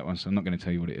haven't released that one, so I'm not going to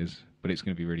tell you what it is, but it's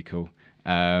going to be really cool.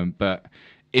 But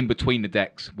in between the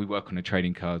decks, we work on the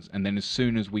trading cards, and then as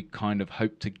soon as we kind of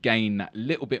hope to gain that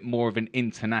little bit more of an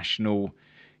international,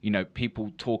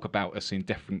 people talk about us in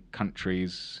different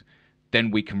countries. Then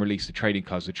we can release the trading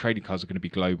cards. The trading cards are going to be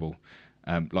global,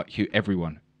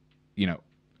 everyone,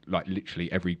 like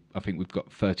literally I think we've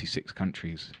got 36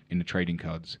 countries in the trading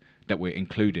cards that we're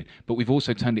including. But we've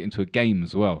also turned it into a game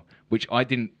as well, which I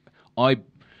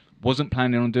wasn't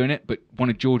planning on doing it, but one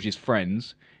of George's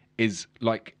friends is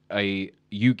like a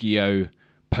Yu-Gi-Oh!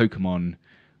 Pokemon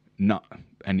nut,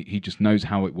 and he just knows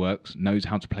how it works, knows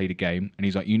how to play the game, and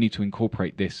he's like, you need to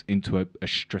incorporate this into a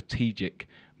strategic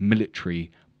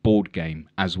military board game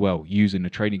as well, using the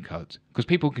trading cards, because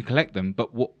people can collect them,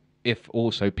 but what if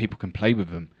also people can play with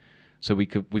them? So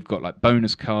we've got like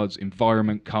bonus cards,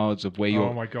 environment cards of where you're.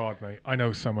 Oh my god, mate! I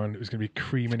know someone who's going to be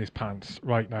creaming his pants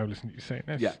right now listening to you saying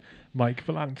this. Yeah. Mike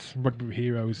Valance, Rugby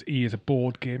Heroes. He is a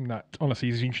board game that honestly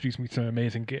he's introduced me to some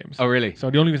amazing games. Oh really? So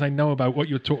the only reason I know about what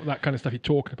that kind of stuff you're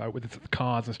talking about with the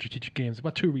cards and strategic games,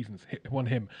 about 2 reasons. One,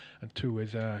 him, and 2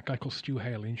 is a guy called Stu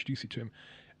Hale. He introduced you to him.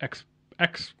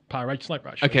 Ex-Power Sniper,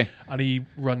 actually. Okay. And he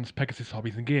runs Pegasus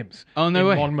Hobbies and Games. Oh, no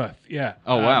way. In Monmouth, yeah.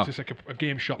 Oh, wow. It's just like a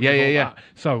game shop. Yeah. That.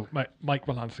 So, Mike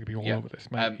Valance will be all over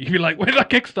this, man. You'll be like, when's that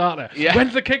Kickstarter? Yeah.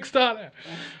 When's the Kickstarter?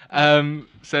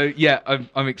 So, yeah,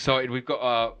 I'm excited. We've got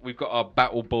our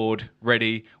battle board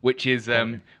ready, which is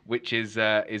actually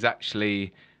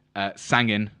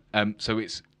Sangin. So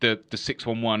it's the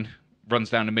 611 runs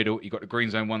down the middle. You've got the green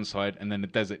zone one side and then the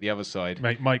desert the other side.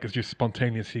 Mate, Mike has just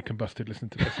spontaneously combusted listening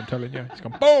to this, I'm telling you. He's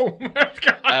gone,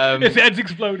 boom! His head's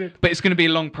exploded. But it's going to be a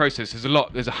long process. There's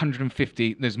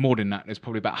 150, there's more than that. There's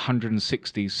probably about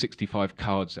 160, 65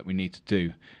 cards that we need to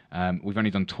do. We've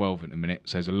only done 12 at the minute,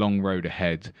 so there's a long road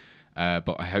ahead.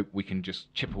 But I hope we can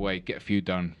just chip away, get a few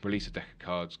done, release a deck of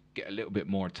cards, get a little bit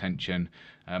more attention.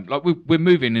 We're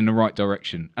moving in the right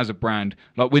direction as a brand.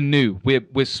 Like we're new,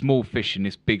 we're small fish in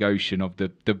this big ocean of the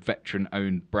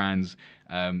veteran-owned brands.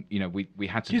 We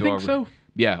had to do. Do you think so?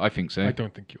 Yeah, I think so. I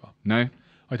don't think you are. No,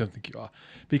 I don't think you are,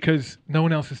 because no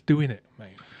one else is doing it,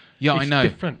 mate. Yeah, it's I know.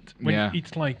 different. When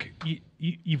it's like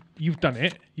you've done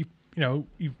it.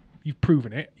 You've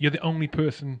proven it. You're the only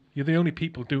person. You're the only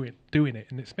people doing it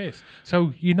in this space.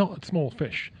 So you're not a small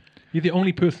fish. You're the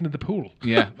only person in the pool.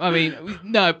 Yeah, I mean,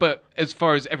 no, but as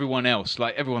far as everyone else,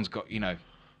 like everyone's got,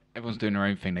 everyone's doing their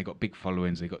own thing. They got big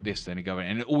followings. They got this, then they go in,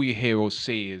 and all you hear or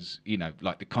see is,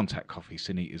 like the Contact Coffee,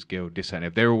 Sin Eaters Guild, this and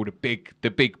that. They're all the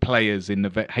big players in the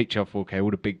HR4K,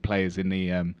 all the big players in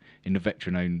the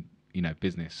veteran-owned,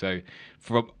 business. So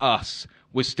from us,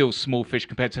 we're still small fish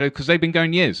compared to those because they've been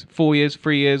going years, 4 years,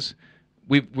 3 years.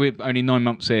 We're only 9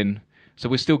 months in, so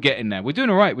we're still getting there. We're doing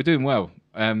all right. We're doing well.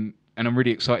 And I'm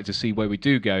really excited to see where we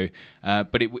do go.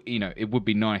 But it would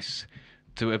be nice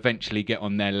to eventually get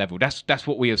on their level. That's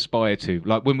what we aspire to.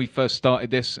 Like when we first started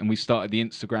this and we started the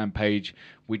Instagram page,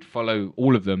 we'd follow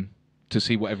all of them to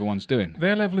see what everyone's doing.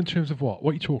 Their level in terms of what?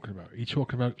 What are you talking about? Are you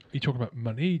talking about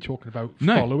money? Are you talking about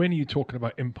following? Are you talking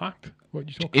about impact? What are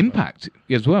you talking impact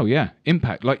about? As well, yeah.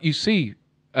 Impact. Like you see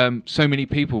so many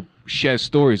people share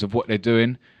stories of what they're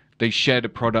doing. They share the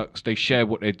products. They share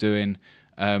what they're doing.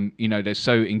 They're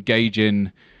so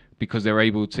engaging because they're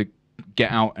able to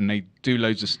get out and they do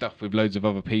loads of stuff with loads of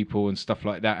other people and stuff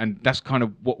like that. And that's kind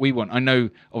of what we want. I know,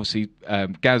 obviously,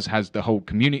 Gaz has the whole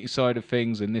community side of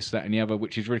things and this, that, and the other,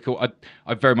 which is really cool.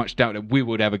 I very much doubt that we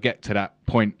would ever get to that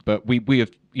point, but we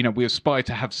aspire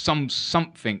to have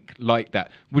something like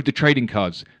that with the trading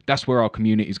cards. That's where our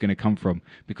community is going to come from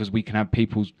because we can have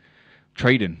people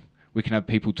trading. We can have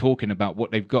people talking about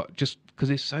what they've got, just because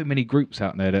there's so many groups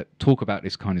out there that talk about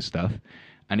this kind of stuff.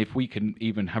 And if we can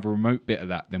even have a remote bit of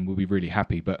that, then we'll be really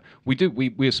happy. But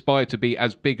we aspire to be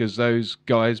as big as those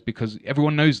guys because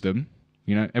everyone knows them.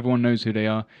 Everyone knows who they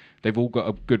are. They've all got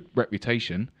a good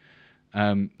reputation.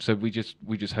 So we just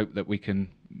hope that we can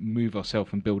move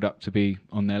ourselves and build up to be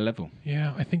on their level.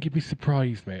 Yeah, I think you'd be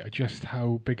surprised, mate, at just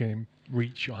how big a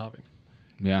reach you're having.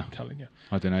 Yeah, I'm telling you.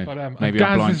 I don't know. But, maybe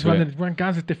I'm blind to it.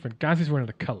 Gaz is different. Gaz is running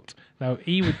a cult. Now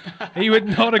he would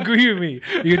not agree with me.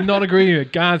 He would not agree with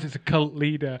me. Gaz is a cult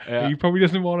leader. Yeah. He probably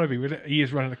doesn't want to be, but he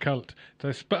is running a cult.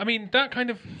 But I mean, that kind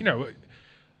of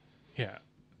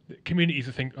communities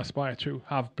I think aspire to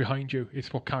have behind you.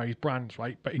 It's what carries brands,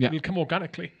 right? But it'll come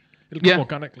organically. It'll come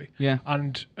organically. Yeah.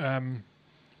 And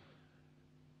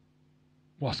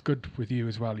what's good with you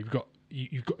as well? You've got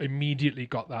immediately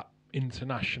got that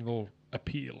international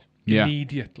appeal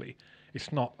immediately.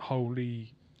 It's not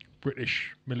wholly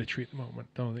British military at the moment.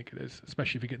 Don't think it is,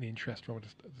 especially if you get the interest from it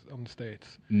on the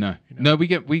States. No,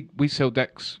 we sell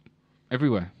decks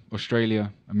everywhere,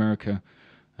 Australia, America,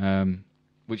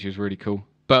 which is really cool.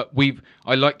 But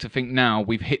I like to think now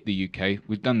we've hit the UK.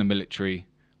 We've done the military.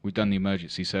 We've done the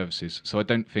emergency services. So I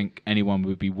don't think anyone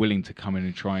would be willing to come in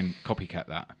and try and copycat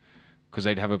that because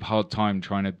they'd have a hard time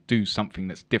trying to do something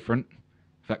that's different.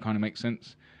 If that kind of makes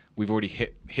sense. We've already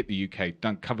hit the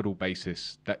UK, covered all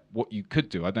bases. That what you could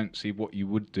do. I don't see what you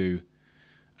would do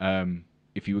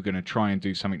if you were going to try and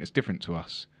do something that's different to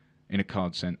us in a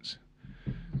card sense.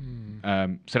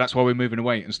 So that's why we're moving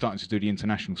away and starting to do the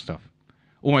international stuff.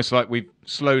 Almost like we've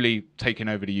slowly taken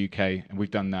over the UK and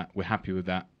we've done that. We're happy with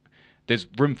that. There's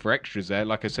room for extras there.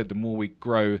 Like I said, the more we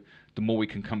grow, the more we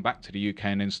can come back to the UK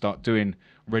and then start doing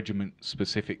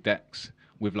regiment-specific decks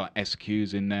with like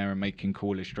SQs in there and making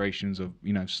cool illustrations of,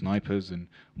 snipers and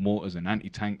mortars and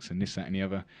anti-tanks and this, that and the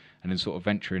other, and then sort of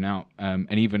venturing out. And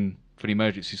even for the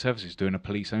emergency services, doing a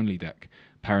police-only deck,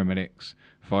 paramedics,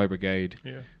 fire brigade.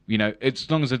 Yeah.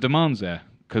 As long as the demand's there,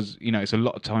 because, it's a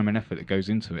lot of time and effort that goes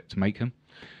into it to make them.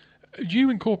 Do you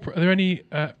incorporate? Are there any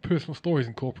personal stories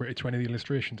incorporated to any of the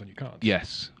illustrations on your cards?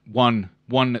 Yes. One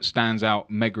that stands out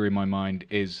mega in my mind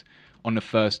is on the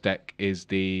first deck is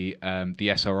the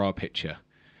SRR picture,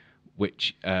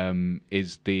 which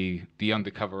is the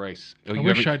undercover race. Oh, you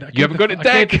haven't got a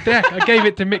deck. I gave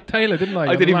it to Mick Taylor, didn't I?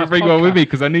 I didn't even bring one with me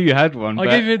because I knew you had one. I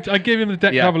gave him the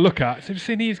deck to have a look at. So you've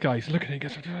seen these guys look at it. He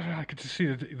goes, I could just see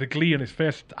the glee on his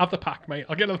face. Have the pack, mate.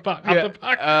 I'll get another pack. Have the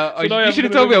pack. You should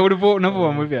have told me. I would have bought another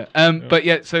one with you. But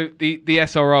yeah, so the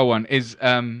SRR one is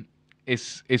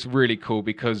it's really cool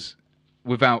because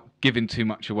without giving too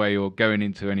much away or going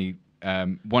into any.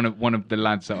 One of the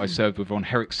lads that I served with on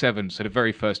Herrick 7, so the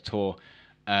very first tour,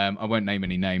 I won't name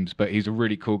any names, but he's a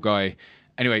really cool guy.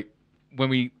 Anyway, when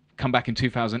we come back in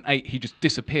 2008, he just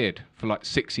disappeared for like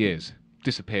 6 years.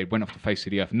 Disappeared, went off the face of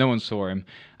the earth. No one saw him.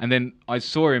 And then I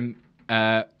saw him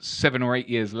 7 or 8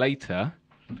 years later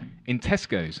in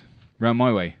Tesco's, round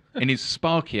my way, in his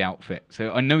Sparky outfit.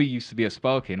 So I know he used to be a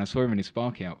Sparky, and I saw him in his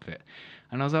Sparky outfit.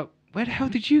 And I was like, where the hell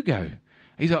did you go?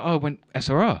 He's like, I went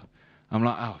SRR. I'm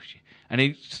like, oh, shit.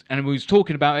 And we was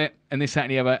talking about it, and this, that,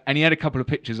 and the other. And he had a couple of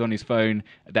pictures on his phone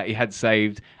that he had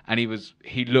saved, and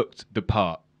he looked the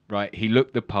part, right? He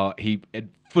looked the part. He had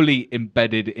fully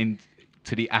embedded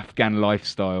into the Afghan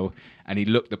lifestyle, and he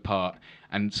looked the part.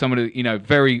 And some of the,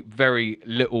 very, very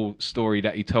little story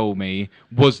that he told me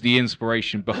was the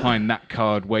inspiration behind that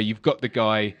card, where you've got the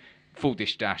guy, full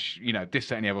dish dash, this,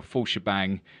 that, and the other, full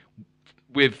shebang,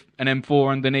 with an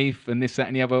M4 underneath, and this, that,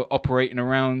 and the other, operating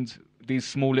around these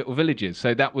small little villages.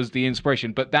 So that was the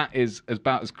inspiration. But that is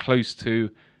about as close to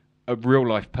a real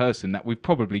life person that we've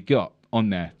probably got on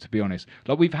there, to be honest.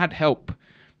 Like, we've had help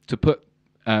to put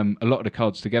a lot of the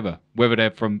cards together, whether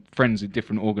they're from friends in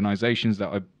different organisations that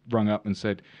I rung up and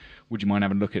said, would you mind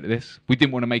having a look at this? We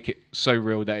didn't want to make it so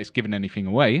real that it's giving anything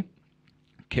away,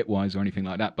 kit-wise or anything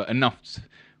like that, but enough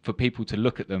for people to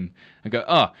look at them and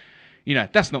go,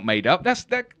 that's not made up. That's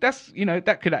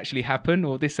that could actually happen,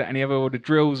 or this, that, and the other, or the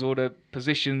drills or the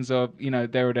positions are,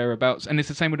 there or thereabouts. And it's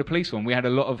the same with the police one. We had a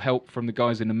lot of help from the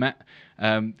guys in the Met.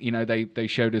 They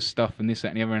showed us stuff and this, that,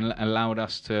 and the other, and allowed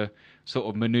us to sort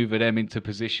of maneuver them into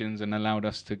positions and allowed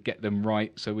us to get them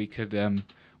right, so we could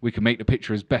make the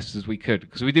picture as best as we could,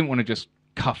 because we didn't want to just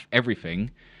cuff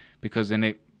everything, because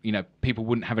then people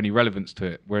wouldn't have any relevance to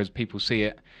it. Whereas people see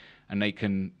it and they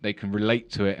can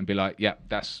relate to it and be like, yeah,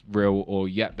 that's real, or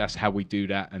yeah, that's how we do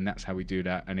that, and that's how we do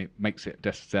that, and it makes it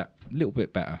just that little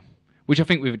bit better, which I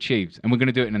think we've achieved. And we're going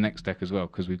to do it in the next deck as well,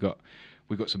 because we've got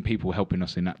some people helping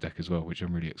us in that deck as well, which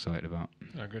I'm really excited about.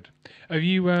 Oh, good. Have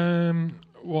you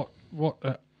what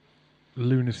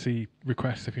lunacy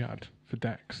requests have you had for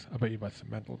decks? I bet you've had some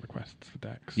mental requests for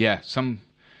decks. Yeah, some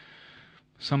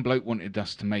bloke wanted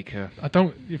us to make go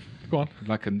on.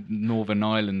 Like a Northern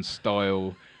Ireland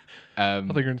style. I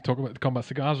think you're going to talk about the Combat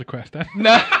Cigars request, then.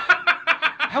 No.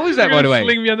 How is that, by the way?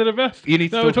 Sling me under the vest. You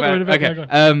need to talk about it.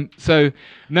 Okay. So,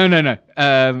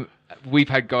 no. We've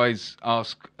had guys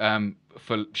ask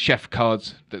for chef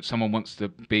cards that someone wants to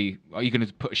be. Are you going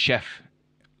to put a chef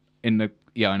in the?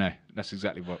 Yeah, I know. That's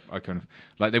exactly what I kind of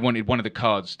like. They wanted one of the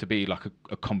cards to be like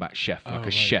a combat chef, like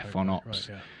a chef on ops.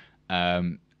 Right, yeah.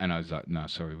 And I was like, no,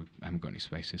 sorry, we haven't got any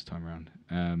space this time around.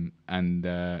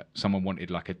 And someone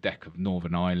wanted like a deck of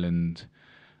Northern Ireland,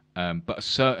 but a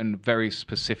certain very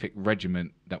specific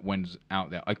regiment that went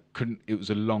out there. I couldn't. It was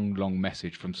a long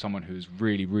message from someone who was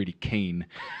really, really keen,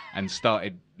 and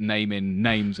started naming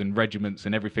names and regiments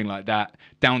and everything like that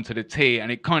down to the T.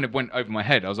 And it kind of went over my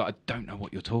head. I was like, I don't know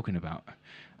what you're talking about.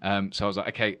 So I was like,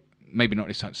 okay, maybe not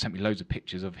this time. Sent me loads of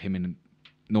pictures of him in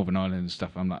Northern Ireland and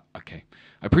stuff. I'm like, okay,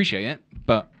 I appreciate it,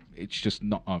 but it's just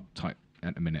not our type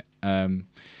at the minute.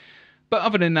 But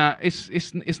other than that,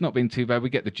 it's not been too bad. We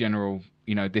get the general,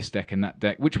 this deck and that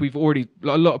deck, which we've already,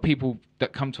 a lot of people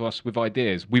that come to us with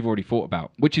ideas, we've already thought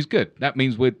about, which is good. That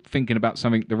means we're thinking about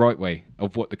something the right way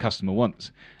of what the customer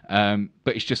wants.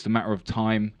 But it's just a matter of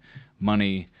time,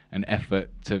 money, and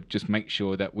effort to just make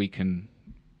sure that we can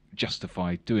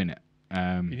justify doing it.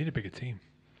 You need a bigger team.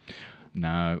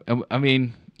 No, I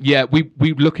mean, yeah,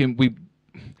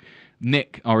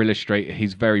 Nick, our illustrator,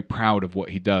 he's very proud of what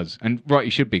he does, and right, he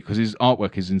should be, because his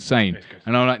artwork is insane.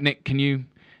 And I'm like, Nick, do you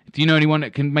know anyone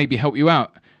that can maybe help you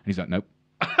out? And he's like, nope,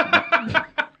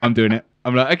 I'm doing it.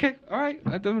 I'm like, okay, all right,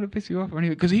 I don't want to piss you off or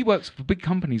anything, because he works for big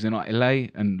companies in like LA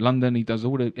and London. He does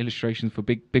all the illustrations for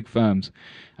big firms,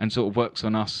 and sort of works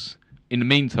on us in the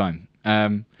meantime.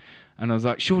 And I was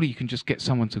like, surely you can just get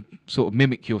someone to sort of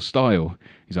mimic your style.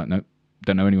 He's like, nope,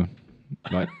 don't know anyone.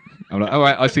 Like, I'm like, all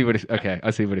right, I see where this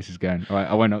is going. All right,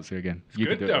 I won't answer again. It's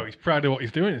good though. He's proud of what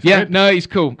he's doing. It's yeah, good. No, he's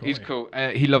cool. He's cool.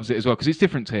 He loves it as well, because it's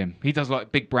different to him. He does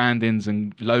like big brandings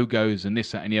and logos and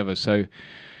this, that, and the other. So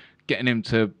getting him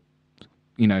to,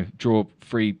 draw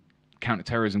 3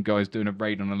 counter-terrorism guys doing a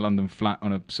raid on a London flat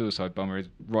on a suicide bomber is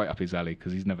right up his alley,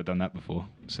 because he's never done that before.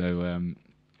 So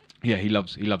yeah, he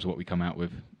loves what we come out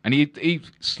with. And he's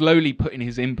slowly putting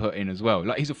his input in as well.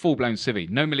 Like, he's a full-blown civvy,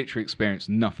 no military experience,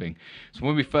 nothing. So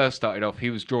when we first started off,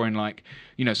 he was drawing like,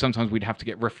 sometimes we'd have to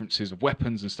get references of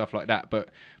weapons and stuff like that, but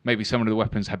maybe some of the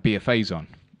weapons had BFAs on,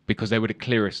 because they were the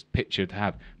clearest picture to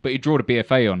have. But he'd draw the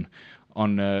BFA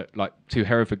on like 2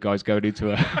 Hereford guys going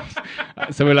into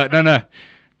a... So we're like, no,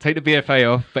 take the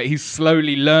BFA off. But he's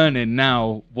slowly learning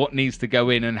now what needs to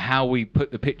go in and how we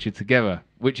put the picture together,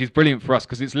 which is brilliant for us,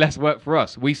 because it's less work for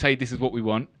us. We say this is what we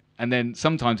want, and then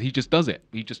sometimes he just does it.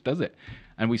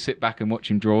 And we sit back and watch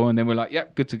him draw, and then we're like,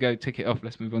 yep, good to go, tick it off,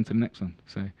 let's move on to the next one.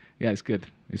 So yeah, it's good,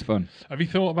 it's fun. Have you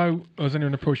thought about, or has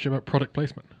anyone approached you about product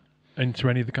placement into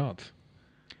any of the cards?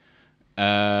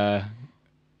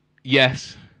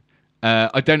 Yes.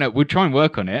 I don't know, we'll try and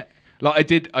work on it. Like I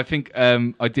did, I think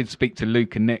I did speak to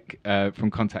Luke and Nick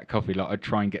from Contact Coffee. Like I'd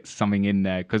try and get something in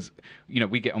there because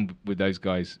we get on with those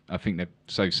guys. I think they're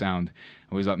so sound.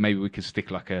 And we was like, maybe we could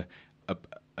stick like a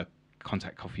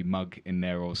Contact Coffee mug in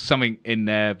there or something in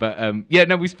there. But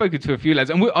we've spoken to a few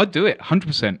lads, and I'd do it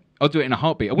 100%. I'll do it in a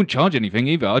heartbeat. I wouldn't charge anything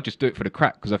either. I'd just do it for the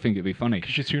crack because I think it'd be funny.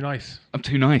 Because you're too nice. I'm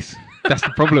too nice. That's the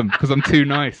problem. Because I'm too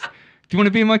nice. Do you want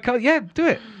to be in my car? Yeah, do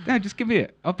it. Yeah, just give me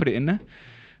it. I'll put it in there.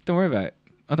 Don't worry about it.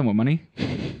 I don't want money.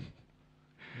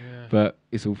 Yeah. But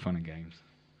it's all fun and games.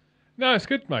 No, it's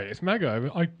good, mate. It's mega.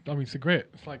 I mean, it's a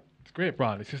great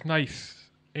brand. It's just nice.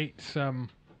 It's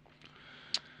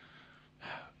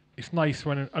nice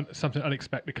when something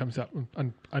unexpected comes up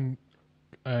and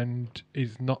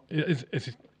is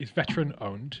veteran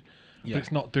owned. Yeah. But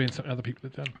it's not doing something other people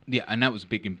have done. Yeah, and that was a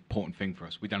big important thing for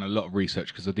us. We've done a lot of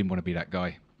research because I didn't want to be that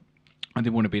guy. I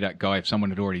didn't want to be that guy if someone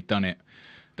had already done it,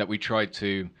 that we tried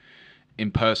to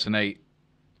impersonate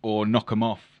or knock them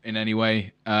off in any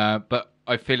way. But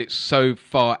I feel it's so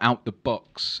far out the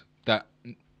box that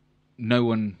no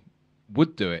one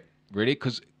would do it, really.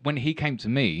 Because when he came to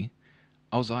me,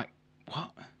 I was like,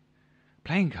 what?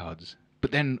 Playing cards?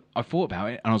 But then I thought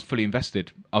about it and I was fully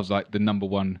invested. I was like the number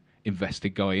one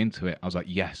invested guy into it. I was like,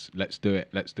 yes, let's do it.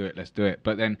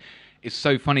 But then it's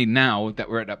so funny now that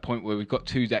we're at that point where we've got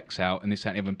 2 decks out and this, that,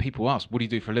 and the other, and people ask, what do you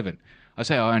do for a living? I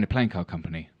say, I own a playing card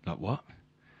company. Like, what?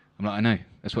 I'm like, I know.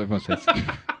 That's what everyone says.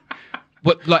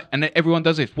 What, like, and then everyone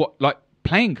does this. What, like,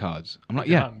 playing cards? I'm like,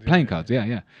 yeah, playing cards.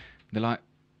 Yeah. They're like,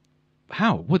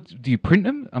 how? What, do you print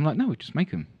them? I'm like, no, we just make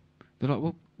them. They're like,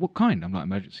 well, what kind? I'm like,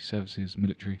 emergency services,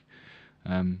 military.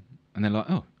 And they're like,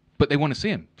 oh, but they want to see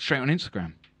them straight on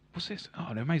Instagram. What's this?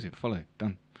 Oh, they're amazing. Follow.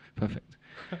 Done. Perfect.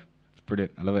 It's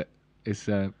brilliant. I love it. It's,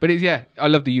 but it's, yeah, I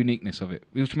love the uniqueness of it,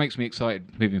 which makes me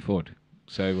excited moving forward.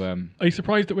 So, are you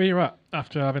surprised at where you're at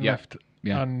after having left?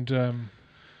 Yeah. And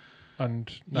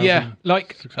now yeah,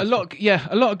 like successful?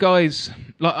 a lot of guys,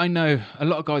 like I know a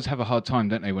lot of guys have a hard time,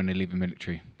 don't they, when they leave the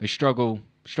military? They struggle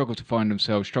to find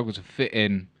themselves, struggle to fit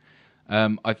in.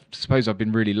 I suppose I've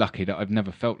been really lucky that I've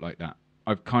never felt like that.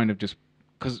 I've kind of just,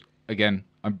 because again,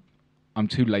 I'm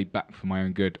too laid back for my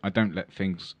own good. I don't let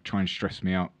things try and stress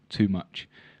me out too much,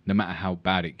 no matter how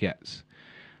bad it gets.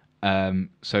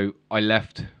 So I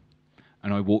left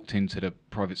and I walked into the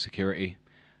private security,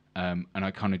 and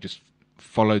I kind of just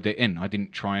followed it in. I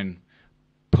didn't try and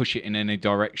push it in any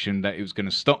direction that it was going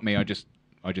to stop me. I just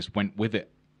went with it.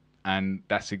 And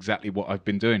that's exactly what I've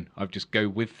been doing. I've just go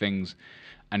with things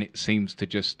and it seems to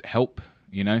just help,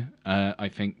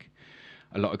 I think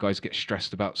a lot of guys get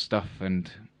stressed about stuff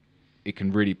and it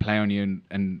can really play on you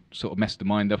and sort of mess the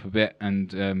mind up a bit.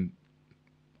 And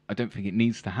I don't think it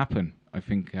needs to happen. I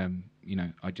think, I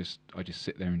just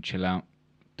sit there and chill out.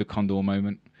 The Condor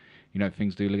moment,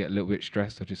 things do get a little bit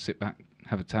stressed. I just sit back,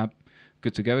 have a tab,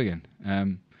 good to go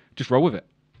again. Just roll with it,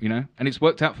 and it's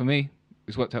worked out for me.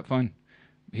 It's worked out fine.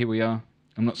 Here we are.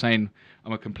 I'm not saying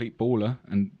I'm a complete baller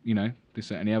and, this,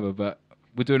 that and the other, but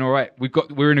we're doing all right.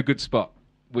 We're in a good spot,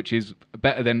 which is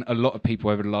better than a lot of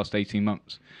people over the last 18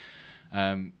 months.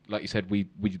 Like you said, we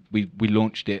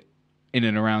launched it in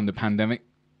and around the pandemic,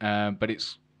 but it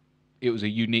was a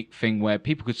unique thing where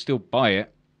people could still buy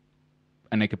it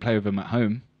and they could play with them at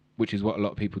home, which is what a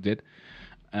lot of people did.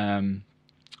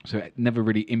 So it never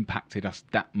really impacted us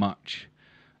that much.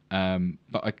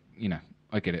 But I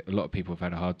get it. A lot of people have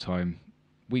had a hard time.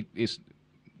 We've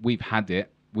had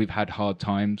it. We've had hard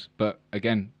times, but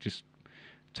again, just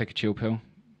take a chill pill,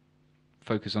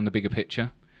 focus on the bigger picture.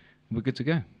 We're good to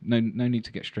go. No need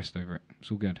to get stressed over it.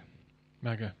 It's all good.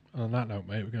 Mega. And on that note,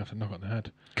 mate, we're gonna have to knock on the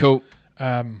head. Cool.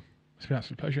 It's been an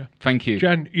absolute pleasure. Thank you,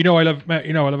 Jen. I love. I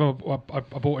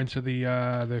bought into the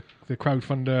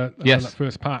crowdfunder. Yes. That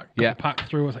first pack. Got the pack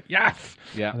through. I was like, yes.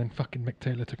 Yeah. And then fucking Mick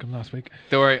Taylor took them last week.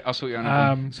 Don't worry, I'll sort you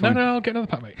out. No, I'll get another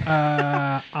pack, mate.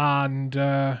 And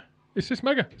it's just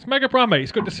mega. It's mega brand, mate.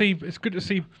 It's good to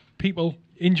see people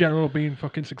in general being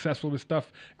fucking successful with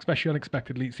stuff, especially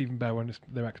unexpectedly. It's even better when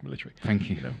they're ex-military. Thank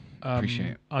you.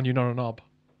 Appreciate it. And you're not a knob.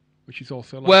 Which is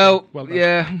also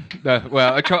yeah. No,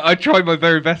 well, I try my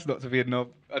very best not to be a knob.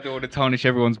 I don't want to tarnish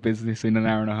everyone's business in an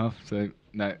hour and a half. So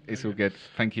no, it's all good.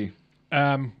 Thank you.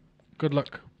 Good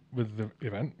luck with the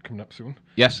event coming up soon.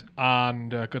 Yes.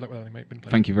 And good luck with everything, mate.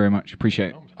 Thank you very much.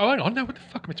 Appreciate it. Oh, hang on. No, what the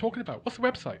fuck am I talking about? What's the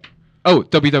website? Oh,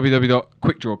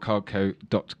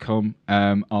 www.quickdrawcardco.com.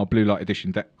 Our Blue Light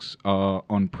Edition decks are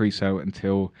on pre-sale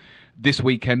until this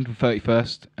weekend, the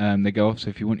 31st. They go off, so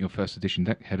if you want your first edition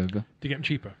deck, head over. Do you get them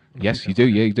cheaper? Yes, you do.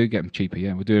 Yeah, you do get them cheaper.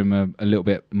 Yeah, we're doing a little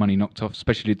bit money knocked off,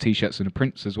 especially the t-shirts and the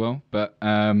prints as well. But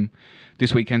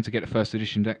this weekend to get the first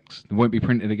edition decks, they won't be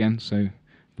printed again, so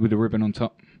with a ribbon on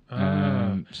top.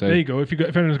 So there you go. If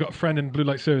anyone's got a friend in Blue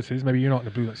Light Services, maybe you're not in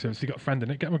the Blue Light Service, you got a friend in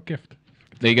it, get them a gift.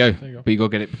 There you go. But you got to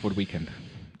get it before the weekend.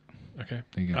 Okay.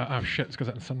 There you go. Oh shit! It's because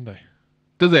that's on Sunday.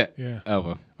 Does it? Yeah. Oh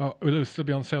well. Oh, will it still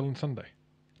be on sale on Sunday?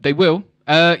 They will.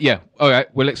 Yeah. All right.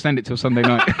 We'll extend it till Sunday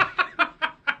night.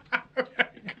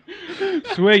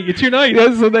 Sweet. You're too nice.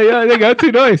 Yes. So there you go.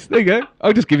 Too nice. There you go.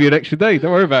 I'll just give you an extra day.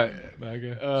 Don't worry about it.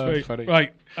 Okay. Sweet. Funny.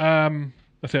 Right.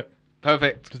 That's it.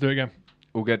 Perfect. Just do it again.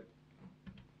 All good.